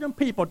 3,000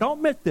 people.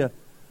 Don't miss this.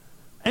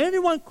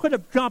 Anyone could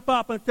have jumped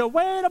up and said,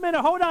 wait a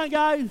minute, hold on,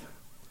 guys.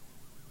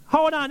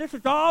 Hold on, this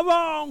is all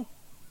wrong.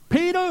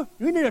 Peter,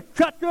 you need to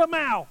shut your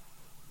mouth.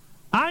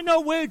 I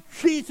know where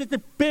Jesus is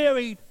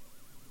buried.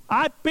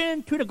 I've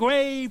been to the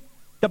grave.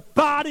 The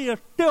body is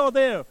still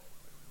there.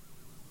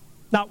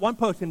 Not one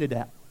person did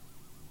that.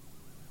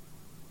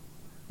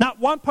 Not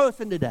one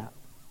person did that.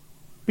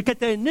 Because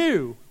they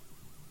knew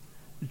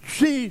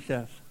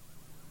Jesus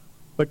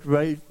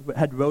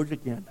had rose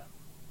again.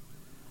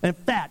 In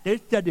fact, they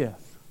said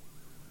this,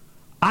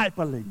 I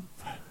believe.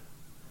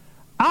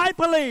 I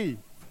believe.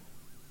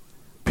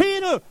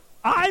 Peter,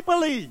 I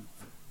believe.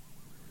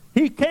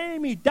 He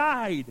came, he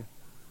died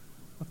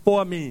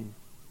for me.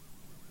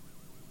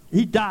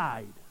 He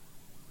died.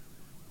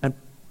 And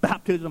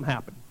baptism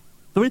happened.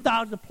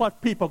 3,000 plus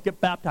people get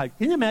baptized.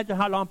 Can you imagine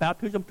how long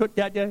baptism took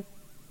that day?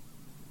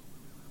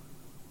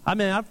 I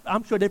mean,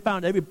 I'm sure they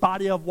found every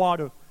body of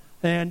water.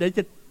 And they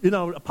just,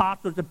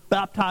 apostles just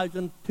baptized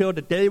until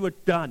the day was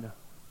done.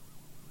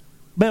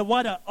 Man,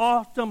 what an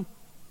awesome,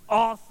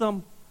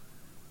 awesome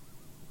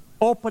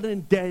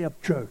opening day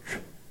of church.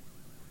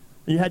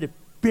 And you had a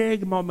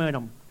big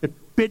momentum, a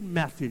big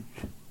message,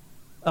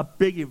 a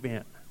big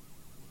event.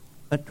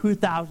 And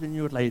 2,000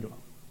 years later,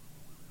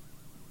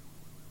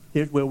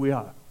 here's where we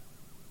are.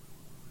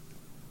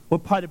 We're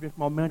part of this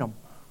momentum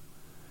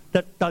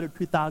that started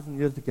 2,000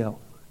 years ago.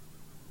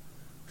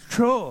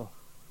 Sure,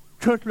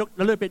 church looked a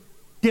little bit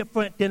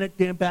different than it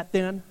did back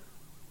then,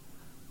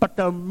 but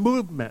the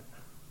movement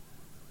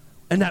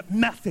and that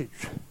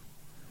message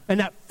and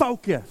that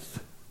focus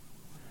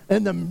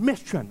and the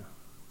mission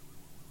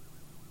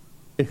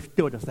is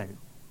still the same.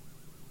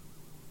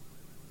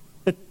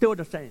 It's still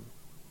the same.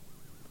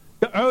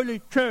 The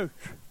early church,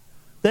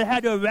 they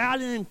had a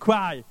rallying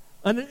cry,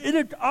 and it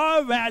is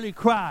our rally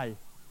cry.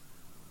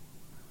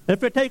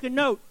 If you're taking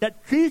note,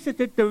 that Jesus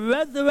is the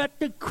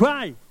resurrected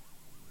Christ,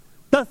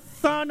 the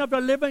Son of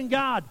the living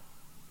God.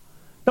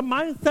 The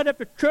mindset of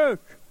the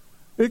church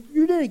is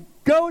you didn't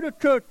go to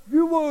church,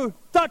 you were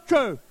the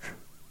church.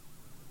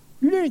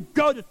 You didn't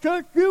go to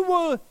church, you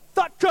were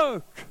the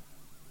church.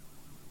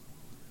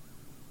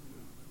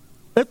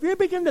 If you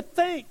begin to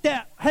think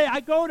that, hey,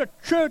 I go to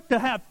church to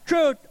have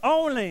church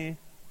only,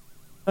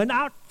 and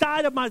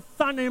outside of my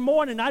Sunday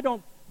morning I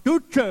don't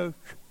do church,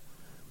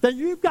 then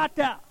you've got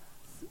that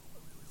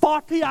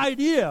faulty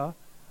idea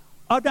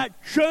of that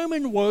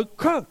German word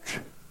church.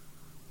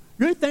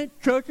 You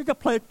think church is the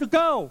place to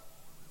go.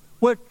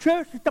 Well,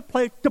 church is the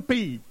place to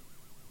be.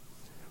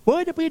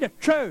 We're to be the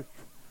church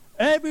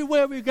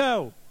everywhere we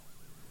go,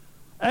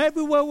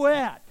 everywhere we're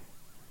at.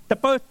 The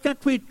first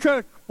century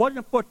church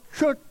wasn't for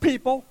church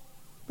people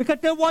because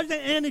there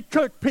wasn't any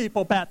church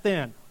people back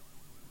then.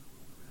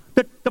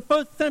 The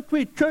first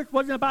century church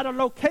wasn't about a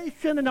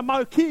location and a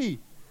marquee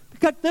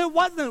because there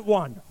wasn't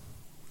one.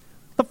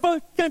 The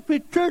first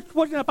century church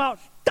wasn't about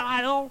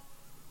style.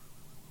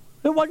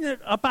 It wasn't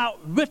about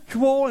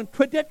ritual and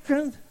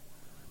traditions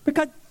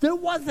because there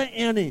wasn't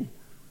any.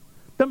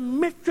 The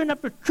mission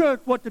of the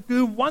church was to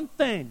do one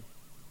thing,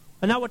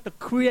 and that was to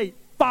create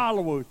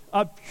followers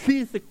of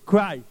Jesus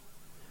Christ.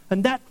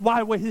 And that's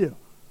why we're here.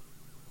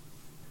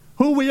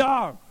 Who we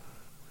are.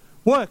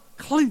 We're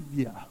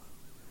ecclesia.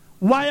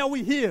 Why are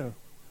we here?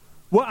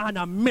 We're on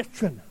a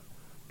mission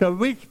to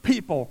reach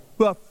people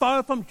who are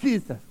far from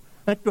Jesus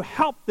and to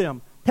help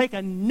them take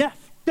a next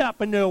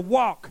step in their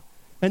walk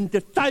and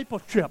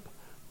discipleship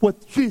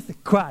with Jesus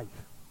Christ.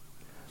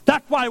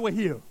 That's why we're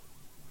here.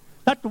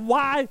 That's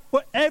why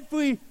for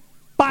every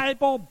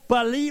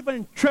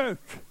Bible-believing church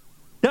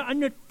that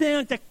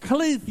understands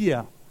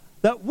ecclesia,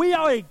 that we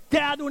are a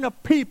gathering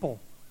of people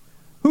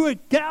who are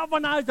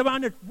galvanized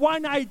around this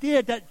one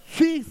idea that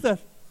Jesus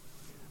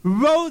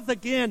rose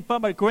again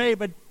from a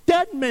grave. A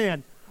dead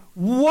man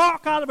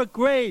walked out of a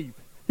grave.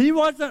 He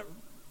wasn't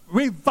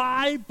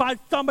revived by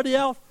somebody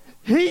else.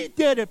 He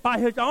did it by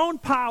his own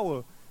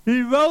power.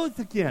 He rose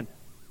again.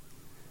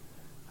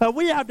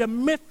 We have the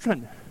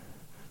mission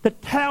to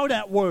tell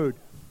that word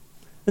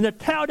and to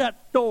tell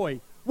that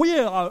story. We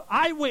are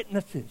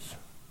eyewitnesses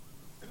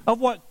of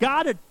what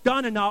God has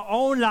done in our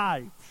own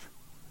lives.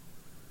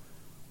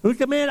 We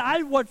said, man,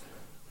 I was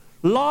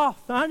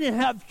lost. I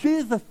didn't have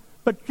Jesus,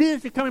 but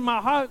Jesus has come in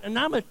my heart, and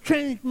I'm a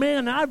changed man,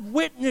 and I've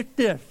witnessed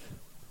this.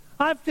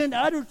 I've seen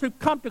others who've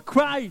come to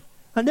Christ,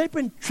 and they've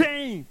been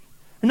changed.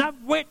 And I've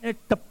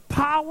witnessed the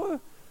power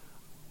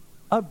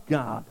of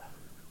God.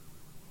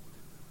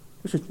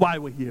 This is why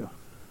we're here.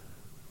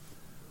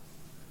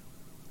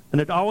 And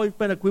there's always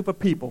been a group of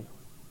people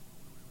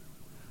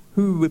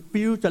who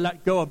refuse to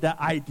let go of that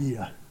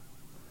idea,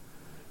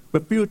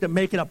 refuse to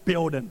make it a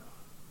building.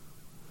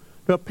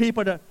 There are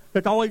people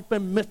there's always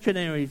been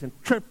missionaries and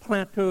church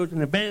planters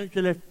and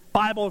evangelists,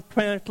 Bible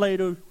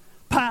translators,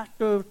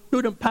 pastors,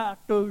 student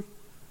pastors,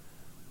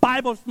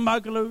 Bible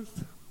smugglers,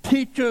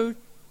 teachers,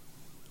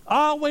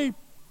 always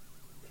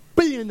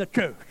be in the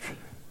church.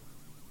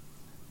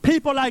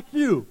 People like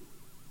you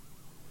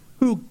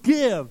who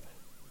give,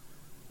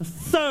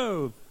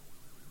 serve,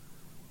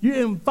 you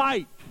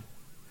invite,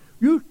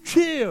 you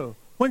cheer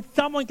when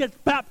someone gets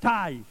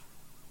baptized.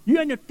 You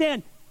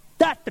understand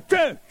that's the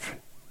church.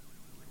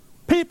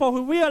 People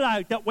who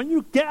realize that when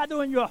you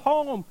gather in your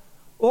home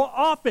or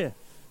office,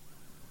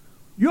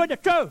 you're the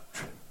church.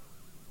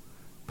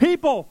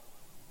 People,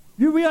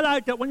 you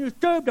realize that when you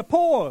serve the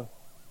poor,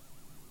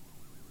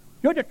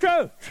 you're the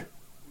church.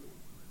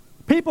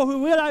 People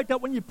who realize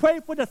that when you pray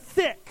for the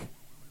sick,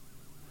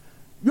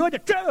 you're the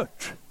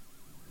church.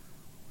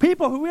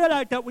 People who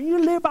realize that when you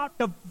live out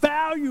the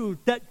values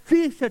that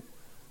Jesus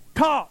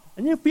taught,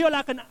 and you feel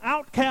like an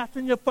outcast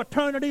in your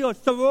fraternity or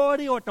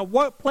sorority or at the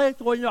workplace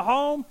or in your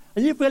home,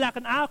 and you feel like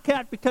an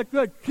outcast because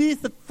you're a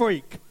Jesus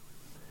freak,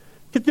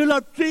 because you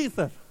love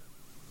Jesus.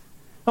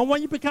 And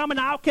when you become an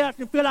outcast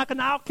and feel like an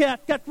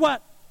outcast, guess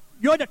what?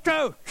 You're the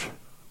church.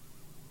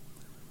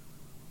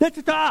 This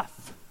is us.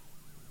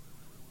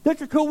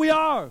 This is who we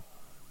are.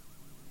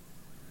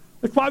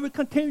 That's why we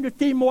continue to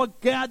see more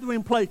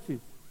gathering places.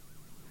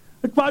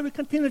 That's why we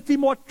continue to see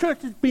more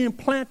churches being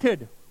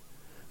planted.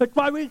 That's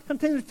why we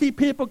continue to see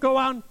people go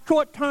on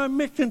short-term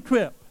mission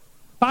trips.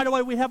 By the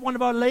way, we have one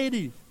of our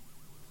ladies,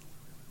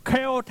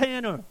 Carol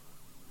Tanner,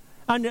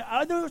 on the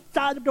other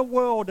side of the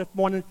world this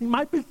morning. She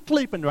might be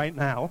sleeping right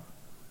now.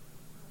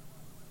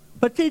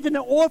 But she's in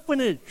an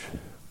orphanage.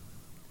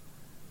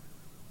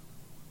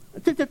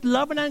 She's just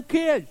loving on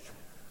kids.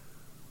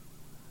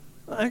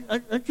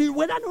 And she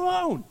went on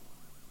her own.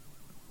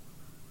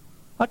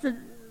 I said,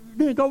 you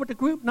didn't go with the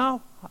group?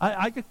 No,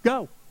 I just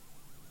go.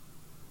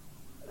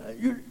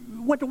 You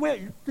went to where?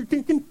 In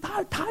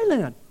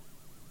Thailand.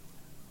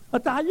 I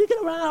said, how do you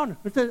get around?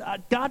 I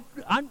said, God,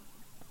 I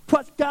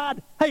trust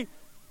God. Hey,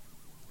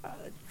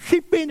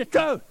 she's being the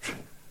church.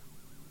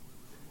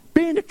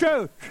 Being the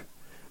church.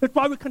 That's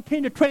why we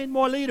continue to train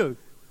more leaders.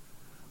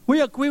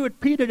 We agree with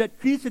Peter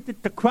that Jesus is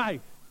the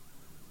Christ,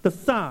 the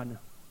Son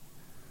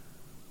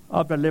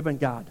of the living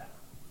God.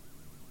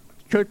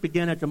 The church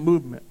began as a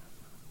movement,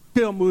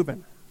 still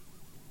moving.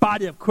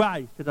 Body of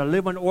Christ is a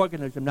living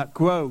organism that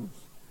grows.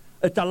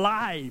 It's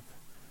alive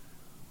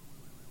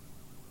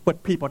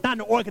with people, not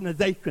an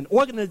organization.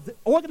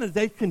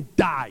 Organization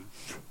dies.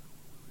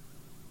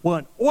 We're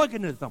an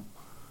organism,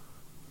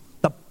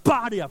 the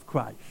body of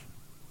Christ,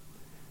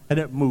 and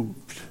it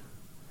moves.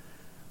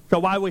 So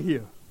why we're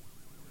here?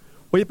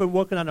 We've been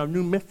working on a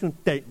new mission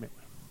statement.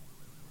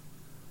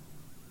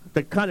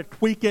 To kind of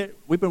tweak it,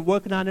 we've been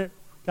working on it.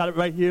 Got it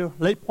right here.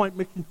 Lake Point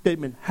mission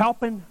statement.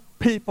 Helping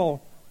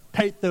people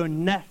take their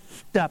next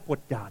step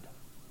with God.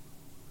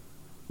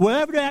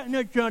 Wherever they're at in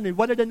their journey,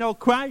 whether they know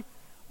Christ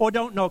or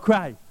don't know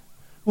Christ,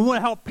 we want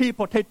to help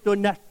people take their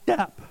next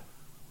step.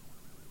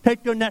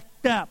 Take their next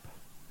step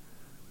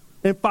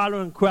in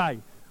following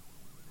Christ.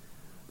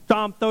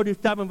 Psalm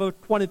 37, verse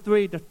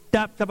 23, the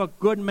steps of a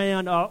good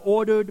man are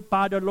ordered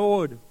by the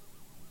Lord,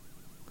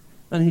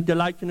 and he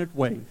delights in his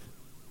ways.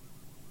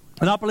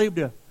 And I believe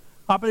this.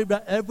 I believe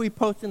that every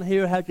person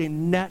here has a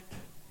next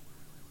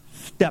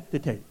step to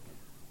take.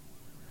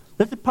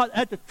 This is part,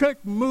 as the church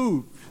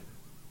moves,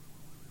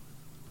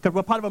 because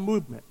we're part of a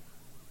movement.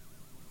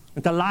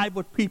 It's alive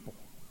with people.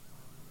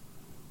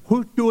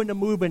 Who's doing the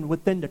moving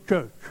within the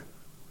church?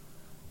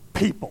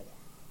 People.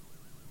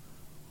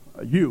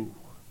 You.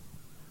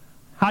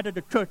 How did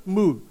the church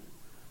move?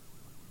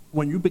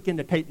 When you begin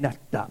to take next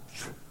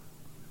steps.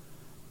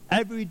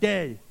 Every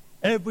day,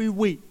 every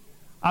week,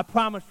 I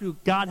promise you,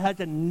 God has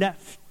a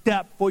next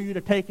step for you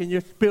to take in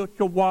your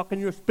spiritual walk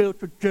and your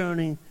spiritual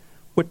journey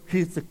with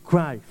Jesus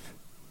Christ.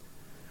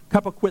 A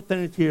couple quick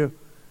things here.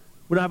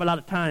 We don't have a lot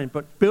of time,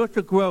 but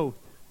spiritual growth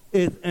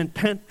is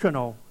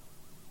intentional,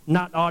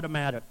 not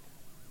automatic.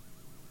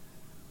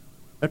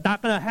 It's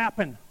not going to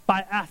happen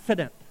by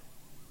accident.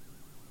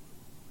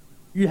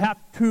 You have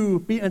to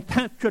be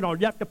intentional.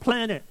 You have to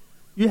plan it.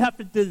 You have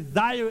to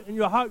desire it in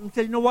your heart and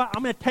say, you know what,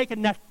 I'm going to take a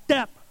next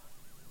step.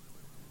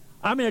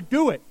 I'm going to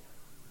do it.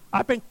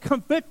 I've been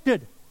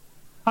convicted.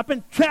 I've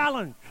been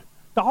challenged.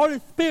 The Holy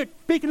Spirit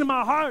speaking in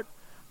my heart.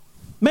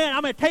 Man,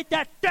 I'm going to take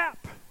that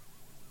step.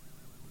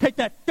 Take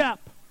that step.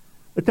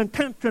 It's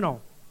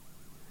intentional.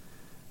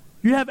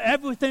 You have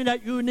everything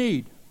that you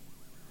need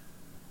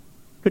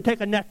to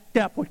take a next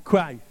step with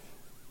Christ.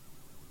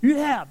 You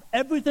have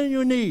everything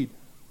you need.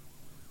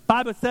 The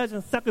Bible says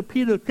in 2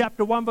 Peter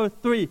chapter 1, verse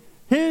 3,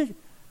 his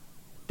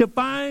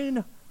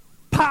divine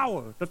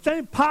power, the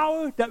same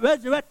power that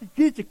resurrected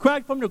Jesus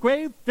Christ from the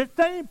grave, the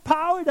same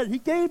power that he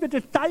gave the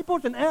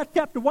disciples in Acts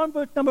chapter 1,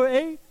 verse number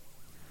 8,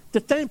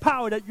 the same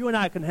power that you and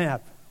I can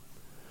have.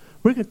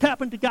 We can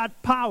tap into God's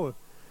power.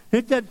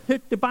 He said his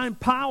divine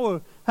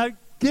power has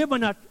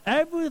given us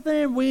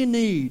everything we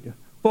need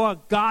for a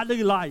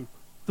godly life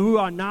through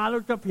our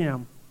knowledge of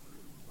him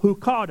who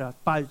called us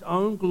by his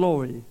own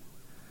glory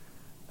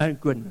and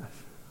goodness.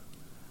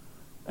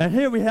 And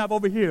here we have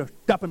over here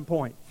stepping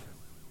points.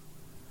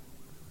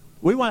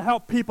 We want to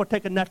help people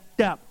take a next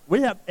step.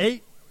 We have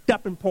 8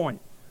 stepping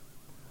points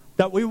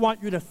that we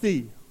want you to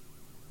see.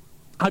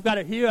 I've got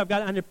it here. I've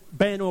got it on the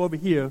banner over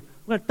here.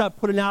 We're going to start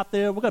putting it out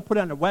there. We're going to put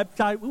it on the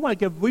website. We want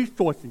to give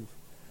resources.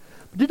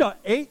 But these are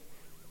 8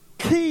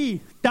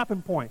 key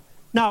stepping points.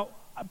 Now,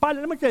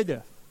 let me say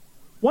this.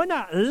 We're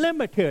not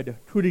limited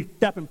to these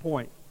stepping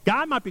points.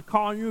 God might be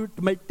calling you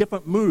to make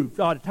different moves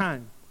all the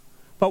time.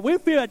 But we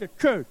feel as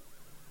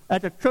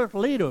a church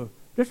leader,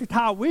 this is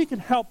how we can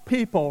help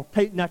people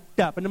take next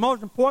step. And the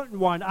most important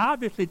one,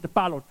 obviously, is to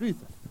follow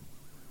Jesus.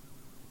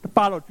 To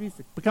follow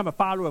Jesus, become a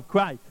follower of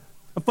Christ.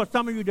 And for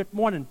some of you this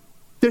morning,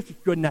 this is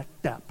your next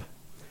step.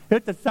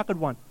 Here's the second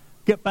one,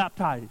 get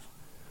baptized.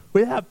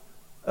 We have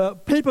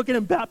people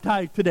getting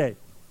baptized today.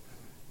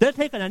 They're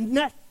taking a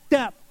next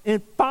step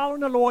in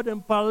following the Lord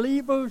in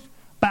believers'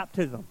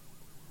 baptism.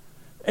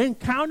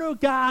 Encounter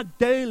God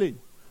daily.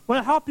 We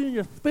want to help you in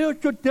your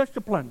spiritual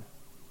discipline.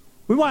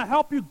 We want to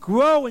help you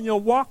grow in your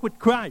walk with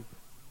Christ.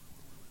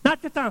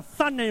 Not just on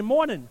Sunday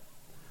morning,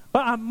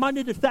 but on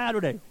Monday to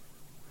Saturday.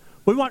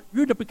 We want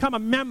you to become a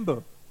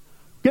member.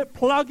 Get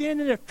plugged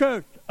into the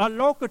church, a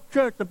local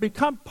church, to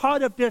become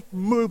part of this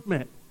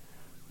movement,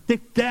 this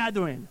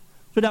gathering,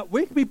 so that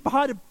we can be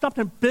part of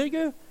something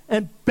bigger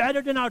and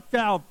better than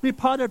ourselves, be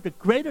part of the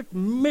greatest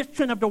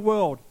mission of the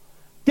world.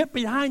 Get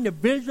behind the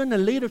vision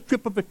and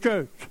leadership of the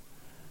church.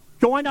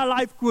 Join our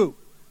life group.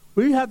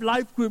 We have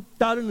life groups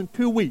starting in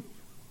 2 weeks.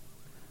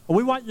 And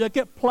we want you to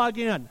get plugged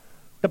in.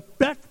 The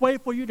best way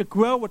for you to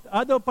grow with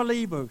other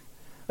believers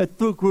is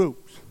through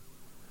groups.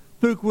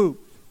 Through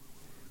groups.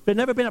 If you've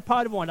never been a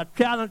part of one, I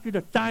challenge you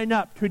to sign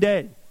up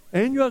today.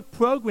 In your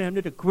program,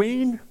 there's a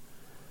green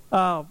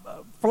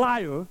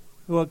flyer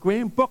or a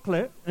green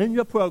booklet in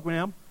your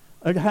program.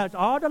 It has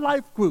all the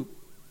life groups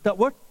that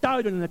we're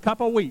starting in a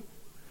couple of weeks.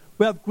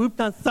 We have groups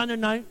on Sunday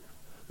night.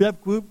 We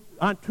have groups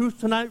on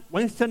Tuesday night,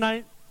 Wednesday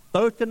night,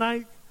 Thursday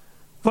night,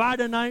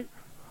 Friday night.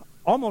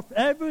 Almost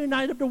every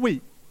night of the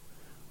week,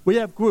 we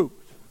have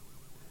groups.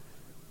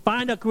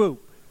 Find a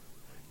group.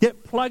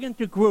 Get plugged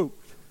into groups.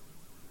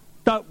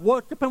 Start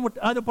worshiping with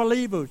other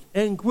believers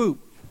in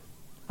groups.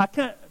 I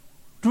can't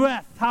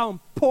stress how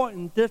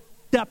important this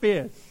step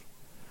is.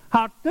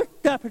 How this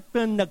step has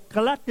been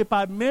neglected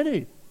by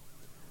many.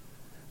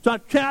 So I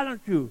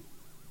challenge you,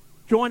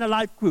 join a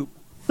life group.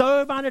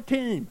 Serve on a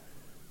team.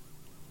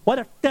 What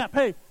a step.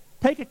 Hey,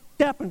 take a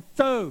step and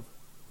serve.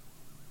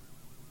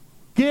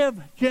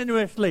 Give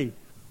generously.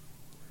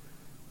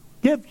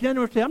 Give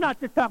generously. I'm not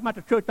just talking about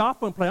the church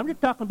offering plate. I'm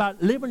just talking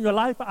about living your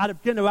life out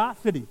of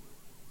generosity.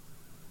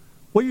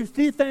 Where you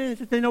see things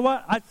and say, you know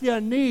what? I see a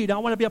need. I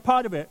want to be a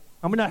part of it.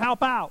 I'm going to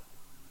help out.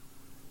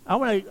 I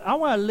want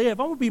to live.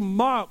 I want to be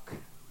marked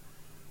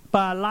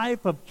by a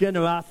life of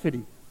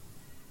generosity.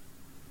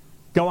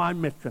 Go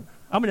on mission.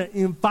 I'm going to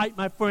invite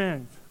my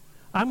friends.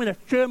 I'm going to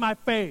share my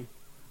faith.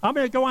 I'm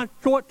going to go on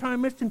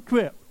short-term mission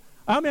trip.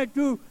 I'm going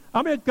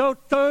to go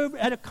serve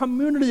at a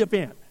community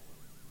event.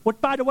 Which,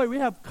 by the way, we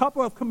have a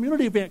couple of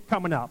community events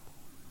coming up.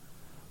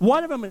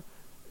 One of them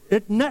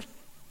is next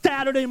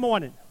Saturday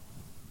morning,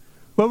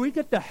 where we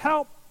get to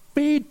help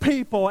feed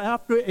people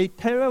after a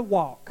Terra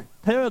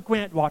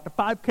Grant walk, a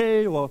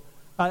 5K, or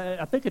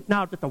I think it's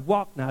now just a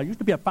walk now. It used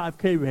to be a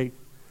 5K race.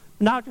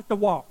 Now it's just a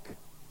walk.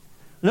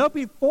 And there'll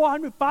be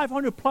 400,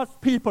 500 plus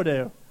people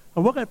there.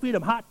 And we're going to feed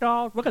them hot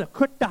dogs. We're going to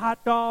cook the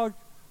hot dogs.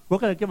 We're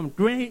going to give them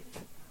drinks.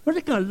 We're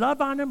just going to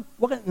love on them.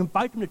 We're going to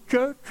invite them to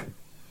church.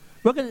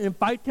 We're going to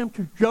invite them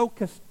to Joe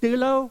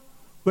Castillo,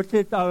 which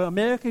is our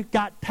America's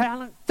Got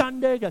Talent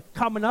Sunday that's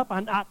coming up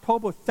on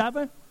October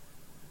 7th.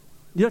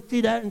 You'll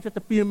see that in just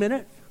a few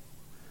minutes.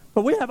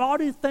 But we have all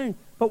these things.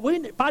 But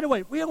by the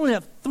way, we only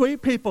have 3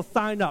 people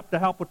signed up to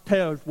help with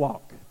Terra's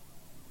Walk.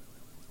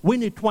 We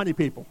need 20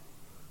 people.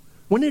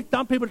 We need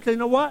some people to say, you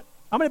know what?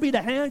 I'm going to be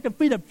the hands and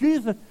feet of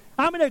Jesus.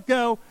 I'm going to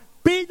go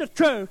be the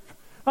church.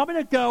 I'm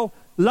going to go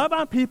love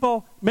on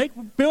people,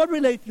 build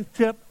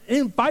relationships,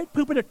 invite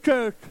people to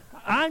church.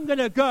 I'm going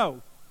to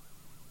go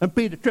and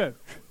be the church.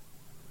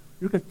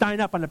 You can sign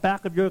up on the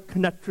back of your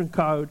connection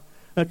card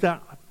and say,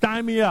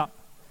 sign me up.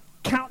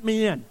 Count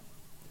me in.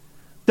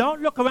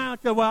 Don't look around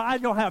and say, well, I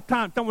don't have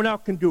time. Someone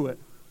else can do it.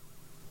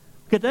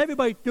 Because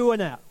everybody's doing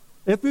that.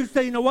 If you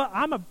say, you know what,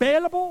 I'm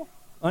available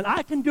and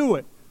I can do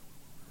it,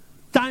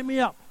 sign me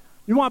up.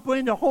 You want to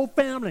bring the whole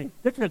family.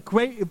 This is a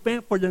great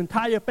event for the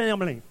entire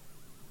family.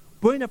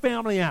 Bring the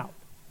family out.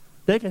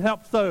 They can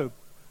help serve.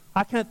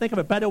 I can't think of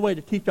a better way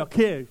to teach our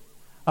kids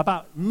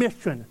about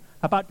mission,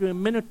 about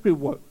doing ministry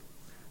work,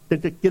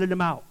 than just getting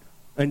them out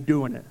and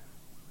doing it.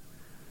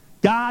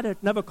 God has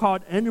never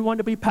called anyone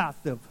to be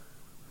passive,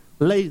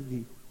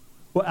 lazy,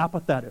 or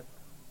apathetic.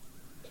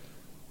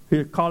 He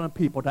is calling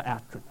people to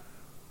action.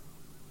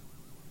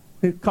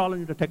 He's calling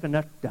you to take a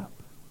next step.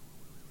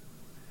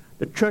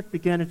 The church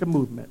began as a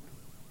movement,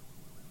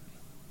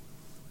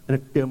 and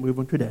it's still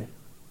moving today.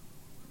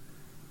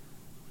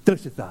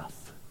 This is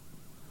us.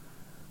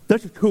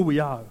 This is who we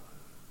are.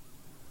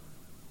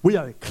 We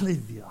are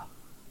ecclesia.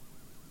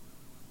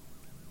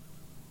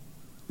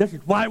 This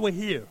is why we're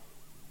here.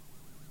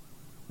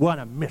 We're on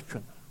a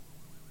mission.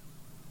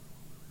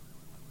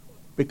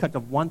 Because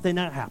of one thing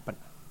that happened.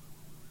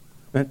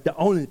 And it's the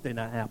only thing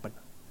that happened.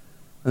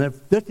 And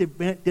if this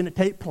event didn't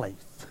take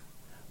place,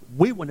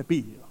 we wouldn't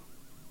be here.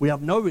 We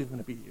have no reason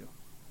to be here,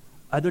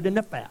 other than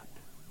the fact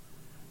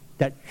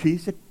that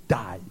Jesus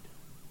died,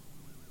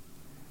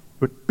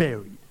 was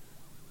buried,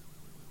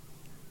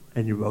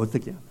 and he rose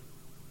again.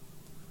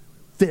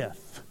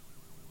 This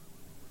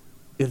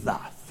is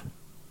us.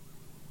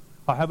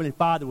 Our Heavenly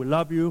Father, we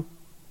love you,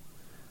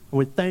 and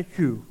we thank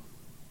you.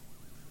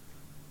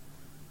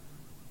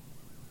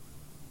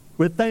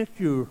 We thank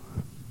you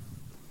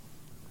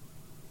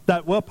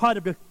that we're part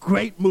of this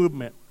great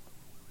movement.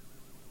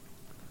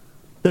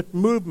 This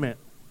movement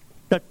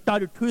that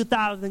started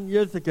 2,000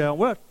 years ago.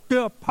 We're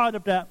still part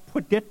of that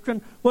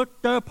prediction. We're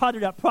still part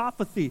of that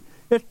prophecy.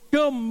 It's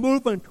still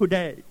moving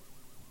today.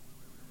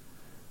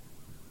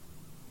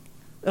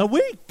 And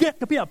we get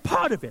to be a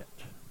part of it.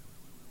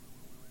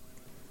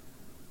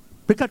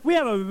 Because we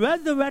have a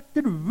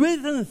resurrected,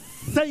 risen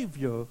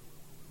Savior.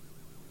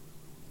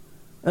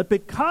 And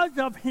because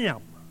of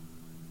him,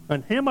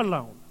 and him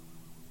alone,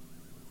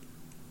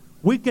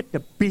 we get to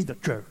be the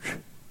church.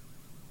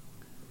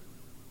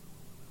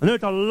 And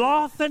there's a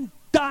lost and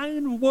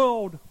dying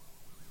world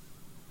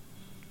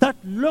that's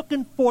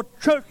looking for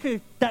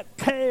churches that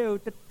care,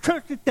 the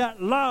churches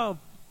that love,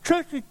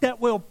 churches that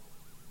will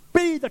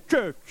be the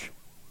church.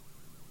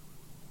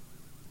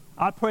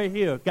 I pray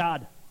here,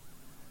 God,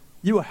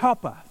 you will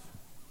help us.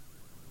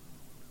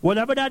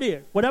 Whatever that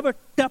is, whatever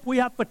step we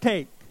have to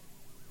take,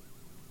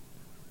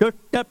 there's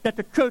steps that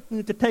the church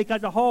needs to take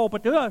as a whole,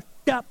 but there are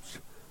steps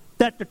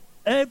that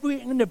every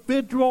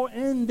individual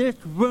in this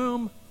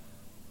room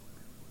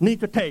needs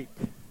to take.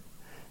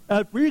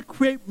 As we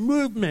create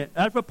movement,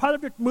 as we're part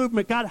of this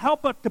movement, God,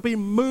 help us to be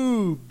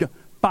moved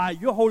by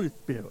your Holy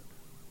Spirit.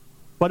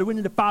 Whether we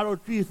need to follow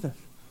Jesus,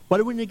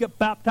 whether we need to get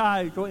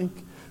baptized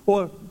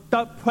or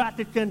start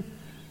practicing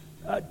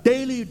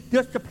daily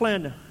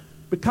discipline,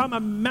 become a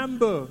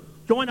member,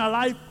 join a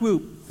life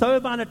group,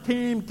 serve on a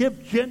team,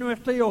 give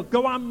generously, or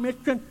go on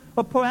mission,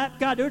 or perhaps,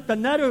 God, there's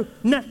another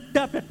next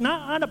step that's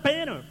not on the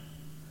banner.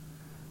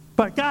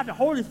 But, God, the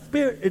Holy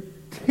Spirit is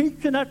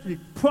teaching us, is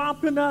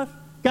prompting us.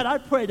 God, I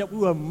pray that we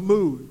will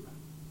move.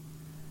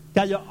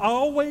 God, you're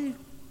always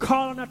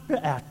calling us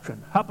to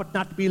action. Help us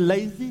not to be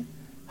lazy.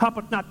 Help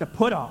us not to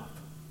put off.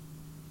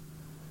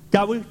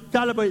 God, we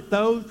celebrate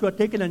those who are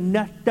taking a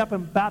next step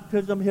in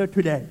baptism here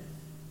today.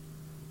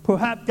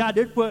 Perhaps, God,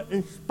 this will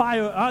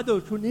inspire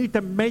others who need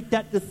to make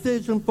that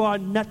decision for our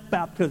next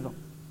baptism.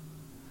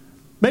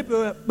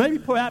 Maybe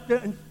perhaps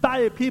to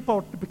inspire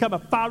people to become a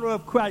follower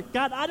of Christ.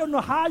 God, I don't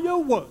know how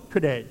you'll work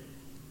today.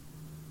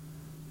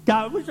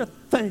 God, we're just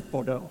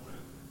thankful, though,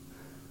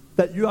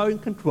 that you are in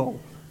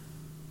control.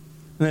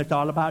 And it's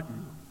all about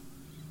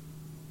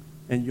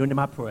you. In your name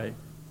I pray.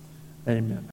 Amen.